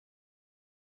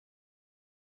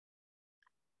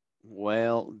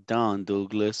 Well done,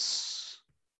 Douglas.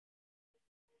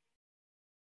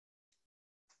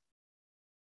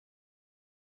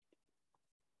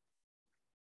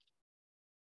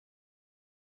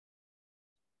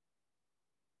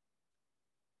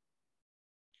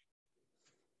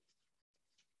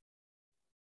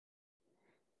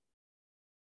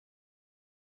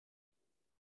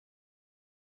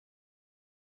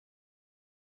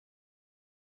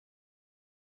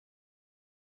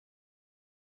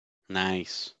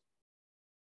 Nice.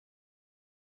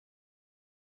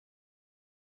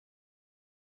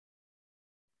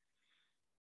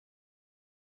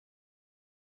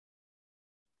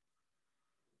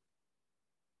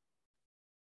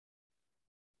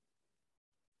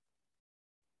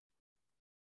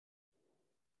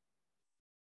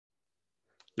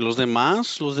 Los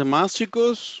demás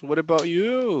chicos, what about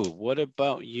you? What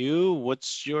about you?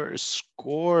 What's your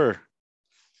score?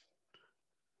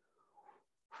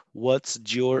 What's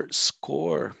your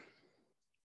score?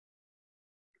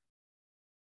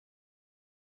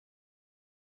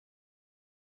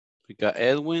 We got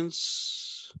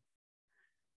Edwin's.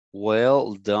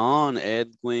 Well done,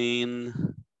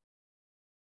 Edwin.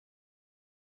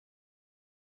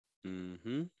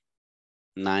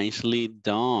 Nicely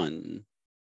done.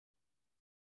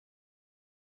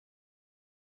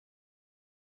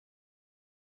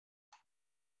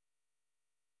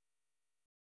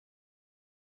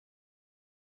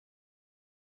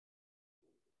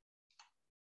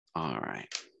 All right.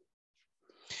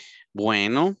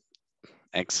 Bueno,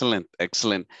 excellent,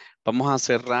 excellent. Vamos a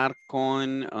cerrar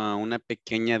con una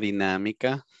pequeña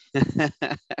dinámica.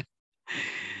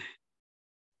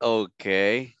 Ok,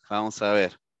 vamos a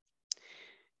ver.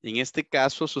 En este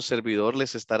caso, su servidor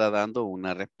les estará dando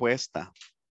una respuesta.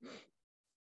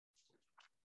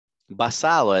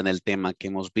 Basado en el tema que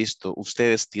hemos visto,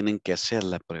 ustedes tienen que hacer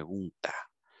la pregunta.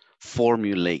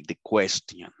 Formulate the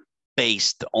question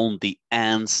based on the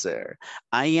answer.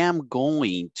 I am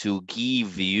going to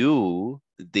give you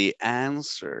the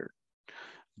answer.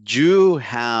 You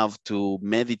have to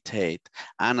meditate,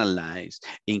 analyze,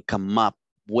 and come up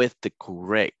with the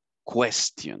correct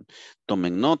question.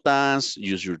 Tomen notas,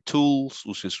 use your tools,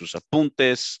 usen sus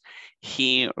apuntes.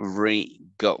 Here we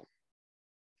go.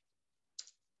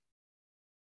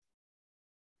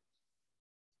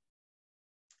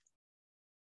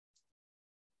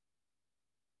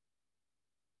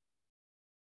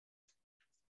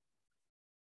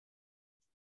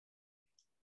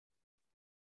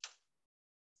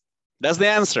 That's the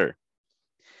answer.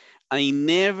 I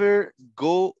never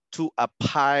go to a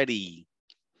party.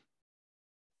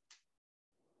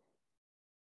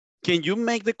 Can you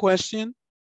make the question?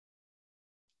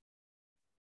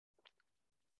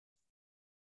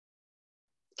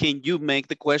 Can you make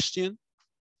the question?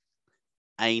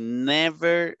 I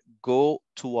never go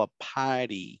to a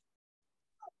party.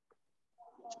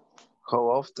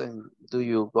 How often do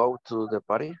you go to the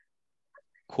party?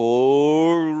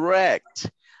 Correct.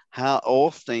 How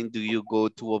often do you go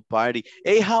to a party?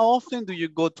 Hey, how often do you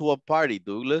go to a party,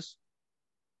 Douglas?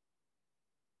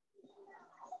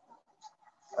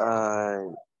 I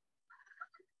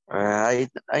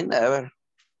never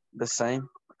the same.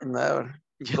 I never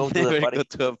You go to the never party. go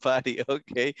to a party,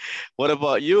 okay. What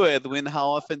about you, Edwin?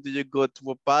 How often do you go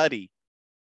to a party?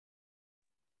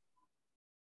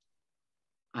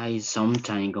 I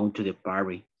sometimes go to the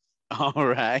party. All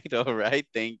right,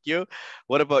 thank you.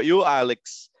 What about you,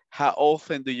 Alex? How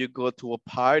often do you go to a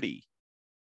party?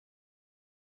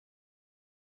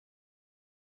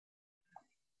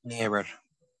 Never.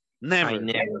 Never.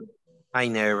 I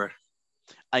never.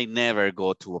 I never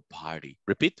go to a party.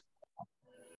 Repeat.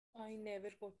 I never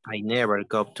go to I never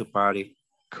go to party.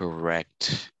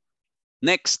 Correct.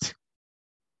 Next.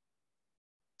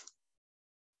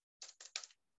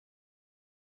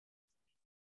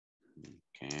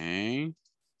 Okay.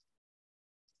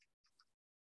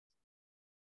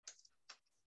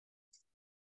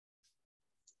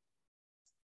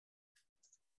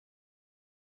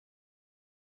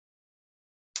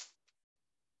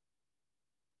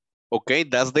 Okay,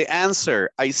 that's the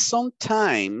answer. I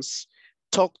sometimes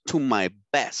talk to my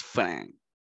best friend.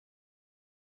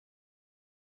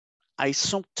 I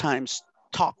sometimes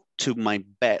talk to my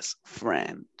best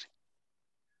friend.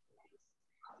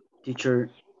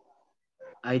 Teacher,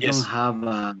 I don't Yes. have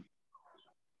a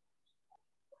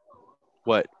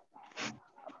What?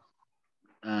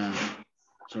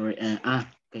 sorry.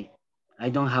 Okay. I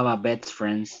don't have a best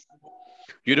friends.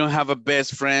 You don't have a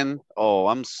best friend? Oh,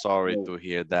 I'm sorry No. to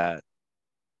hear that.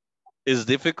 It's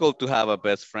difficult to have a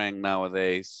best friend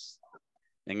nowadays.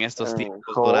 En estos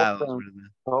tiempos How dorados, often,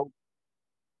 ¿verdad? how,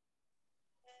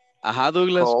 Ajá, how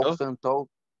Douglas, go. often talk,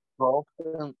 how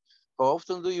often, how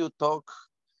often do you talk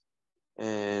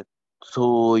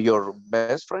to your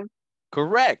best friend?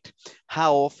 Correct.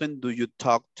 How often do you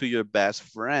talk to your best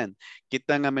friend? ¿Qué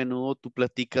tan a menudo tú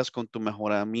platicas con tu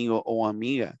mejor amigo o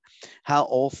amiga? How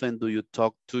often do you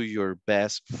talk to your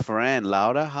best friend?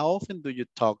 Laura, how often do you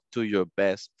talk to your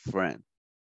best friend?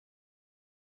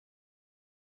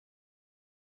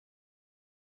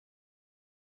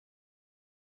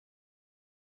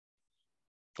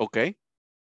 Okay.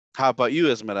 How about you,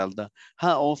 Esmeralda?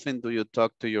 How often do you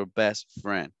talk to your best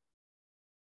friend?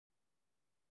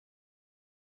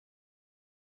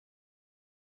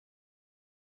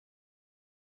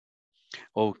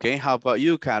 Okay. How about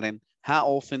you, Karen? How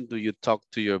often do you talk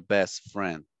to your best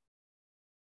friend?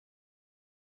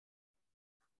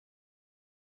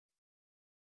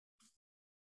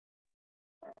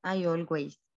 I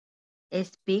always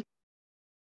speak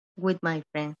with my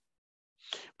friends.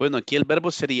 Bueno, aquí el verbo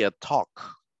sería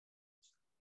talk.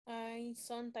 I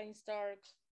sometimes talk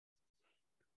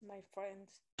my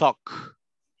friends. Talk.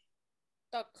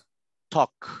 Talk,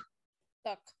 Talk.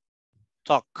 talk.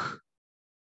 Talk.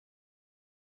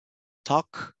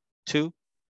 Talk to.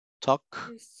 Talk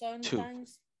I to.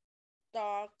 sometimes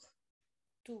talk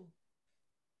to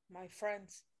my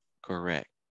friends. Correct.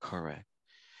 Correct.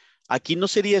 Aquí no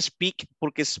sería speak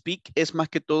porque speak es más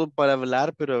que todo para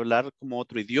hablar, pero hablar como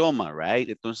otro idioma, right?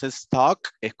 Entonces talk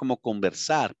es como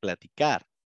conversar, platicar.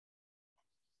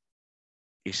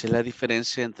 Esa es la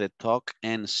diferencia entre talk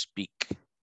and speak.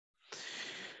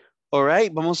 All right,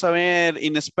 vamos a ver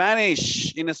in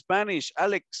Spanish. In Spanish,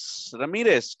 Alex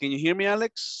Ramírez. Can you hear me,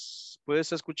 Alex?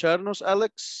 ¿Puedes escucharnos,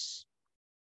 Alex?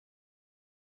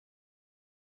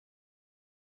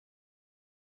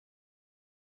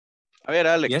 A ver,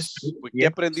 Alex, Yes, ¿qué yes,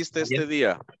 aprendiste este yes.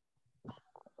 día?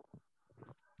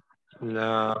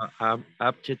 La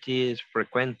adjective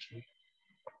frequently.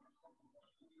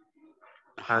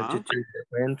 Ajá. Adjective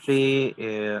frequently,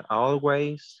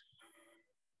 always,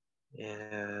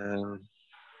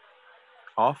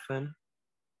 often,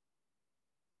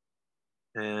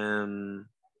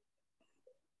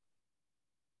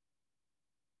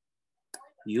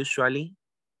 usually.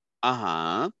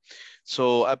 Ajá.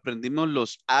 So, aprendimos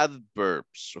los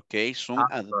adverbs, ¿ok? Son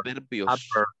Adverb, adverbios.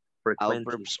 adverb, frequently.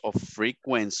 Adverbs of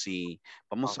frequency.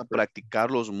 Vamos a Of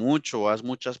practicarlos mucho. Haz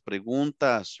muchas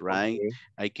preguntas, right? Okay.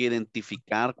 Hay que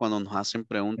identificar cuando nos hacen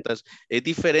preguntas. Es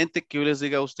diferente que yo les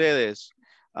diga a ustedes,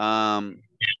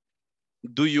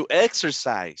 do you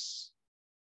exercise?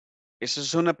 Esa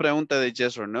es una pregunta de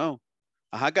yes or no.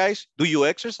 Ajá, guys. Do you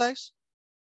exercise?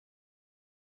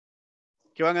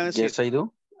 ¿Qué van a decir? Yes, I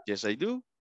do. Yes, I do.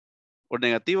 O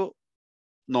negativo,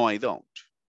 no, I don't.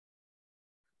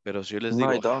 Pero si yo les No,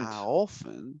 digo, I don't.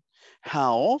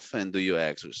 how often do you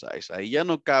exercise? Ahí ya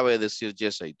no cabe decir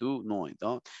yes, I do, no, I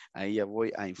don't. Ahí ya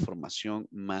voy a información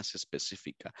más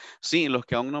específica. Sí, los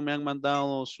que aún no me han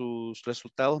mandado sus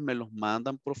resultados, me los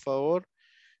mandan, por favor.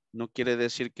 No quiere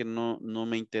decir que no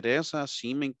me interesa,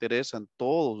 sí me interesan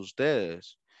todos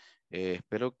ustedes.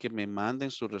 Espero que me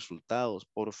manden sus resultados,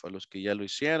 porfa, los que ya lo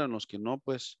hicieron, los que no,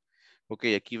 pues. Ok,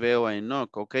 aquí veo a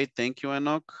Enoch. Ok, thank you,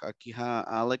 Enoch. Aquí a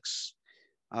Alex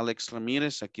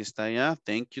Ramírez, aquí está ya.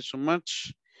 Thank you so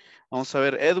much. Vamos a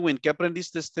ver, Edwin, ¿qué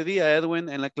aprendiste este día, Edwin,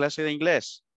 en la clase de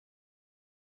inglés?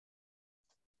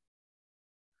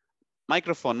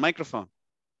 Microphone.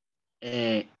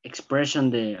 Expression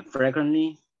de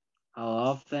frequently,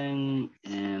 how often,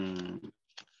 and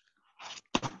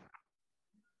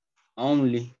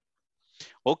only.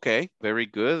 Ok, very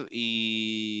good.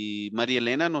 Y María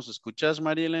Elena, ¿nos escuchas,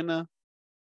 María Elena?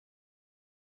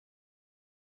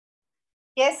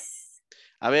 Yes.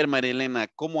 A ver, María Elena,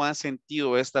 ¿cómo has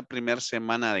sentido esta primera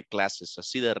semana de clases?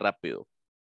 Así de rápido.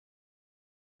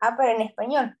 Pero en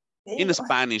español. ¿te In digo?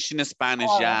 Spanish,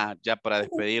 ya para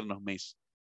despedirnos, Miss.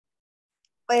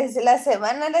 Pues la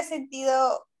semana la he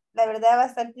sentido, la verdad,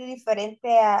 bastante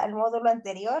diferente al módulo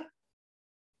anterior.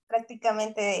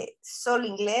 Prácticamente solo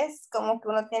inglés, como que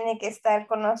uno tiene que estar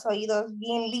con los oídos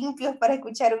bien limpios para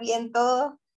escuchar bien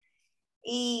todo.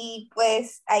 Y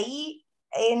pues ahí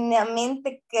en la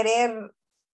mente querer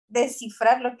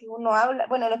descifrar lo que uno habla,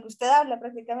 bueno, lo que usted habla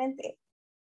prácticamente.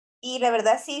 Y la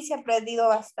verdad sí se ha aprendido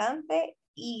bastante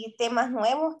y temas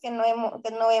nuevos que no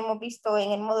hemos visto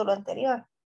en el módulo anterior.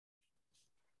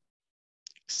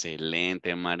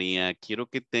 Excelente, María. Quiero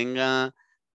que tenga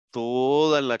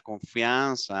toda la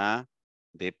confianza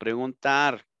de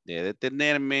preguntar, de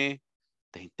detenerme,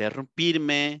 de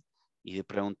interrumpirme y de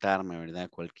preguntarme, ¿verdad?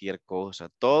 Cualquier cosa.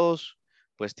 Todos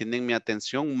pues tienen mi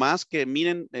atención más que,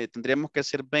 miren, tendríamos que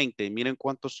hacer 20, miren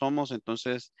cuántos somos,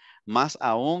 entonces más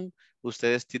aún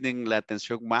ustedes tienen la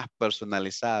atención más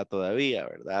personalizada todavía,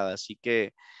 ¿verdad? Así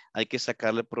que hay que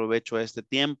sacarle provecho a este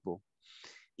tiempo.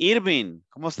 Irving,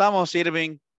 ¿cómo estamos,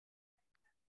 Irving?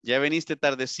 Ya viniste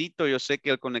tardecito, yo sé que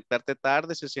al conectarte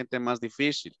tarde se siente más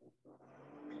difícil.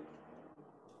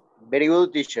 Very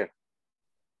good, teacher.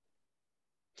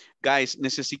 Guys,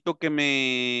 necesito que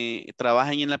me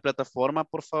trabajen en la plataforma,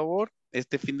 por favor.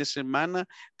 Este fin de semana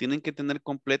tienen que tener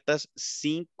completas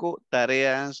 5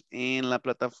 tareas en la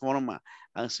plataforma.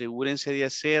 Asegúrense de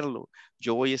hacerlo.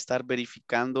 Yo voy a estar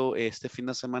verificando este fin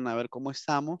de semana a ver cómo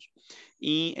estamos.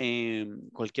 Y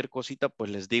cualquier cosita, pues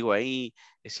les digo ahí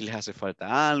si les hace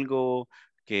falta algo,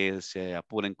 que se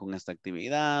apuren con esta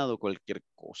actividad o cualquier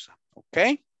cosa. ¿Ok?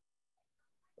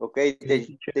 Okay,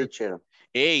 teacher.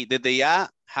 Hey, desde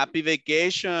ya, happy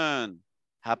vacation.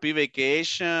 Happy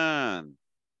vacation.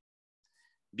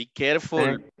 Be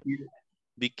careful.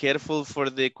 Be careful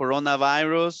for the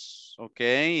coronavirus.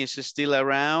 Okay, it's still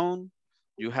around.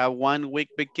 You have 1 week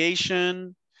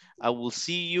vacation. I will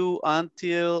see you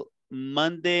until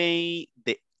Monday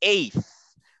the 8th.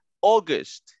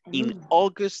 August. In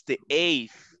August the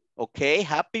 8th. Okay,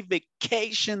 happy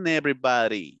vacation,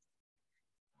 everybody.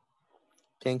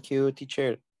 Thank you,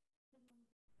 teacher.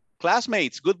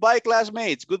 Classmates, goodbye,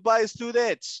 classmates. Goodbye,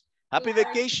 students. Happy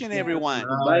vacation, everyone.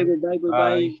 Goodbye, goodbye,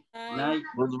 goodbye. Bye. Night.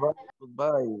 Goodbye,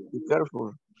 goodbye. Be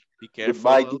careful. Be careful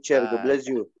Goodbye, teacher. God outside. bless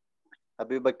you.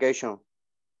 Happy vacation.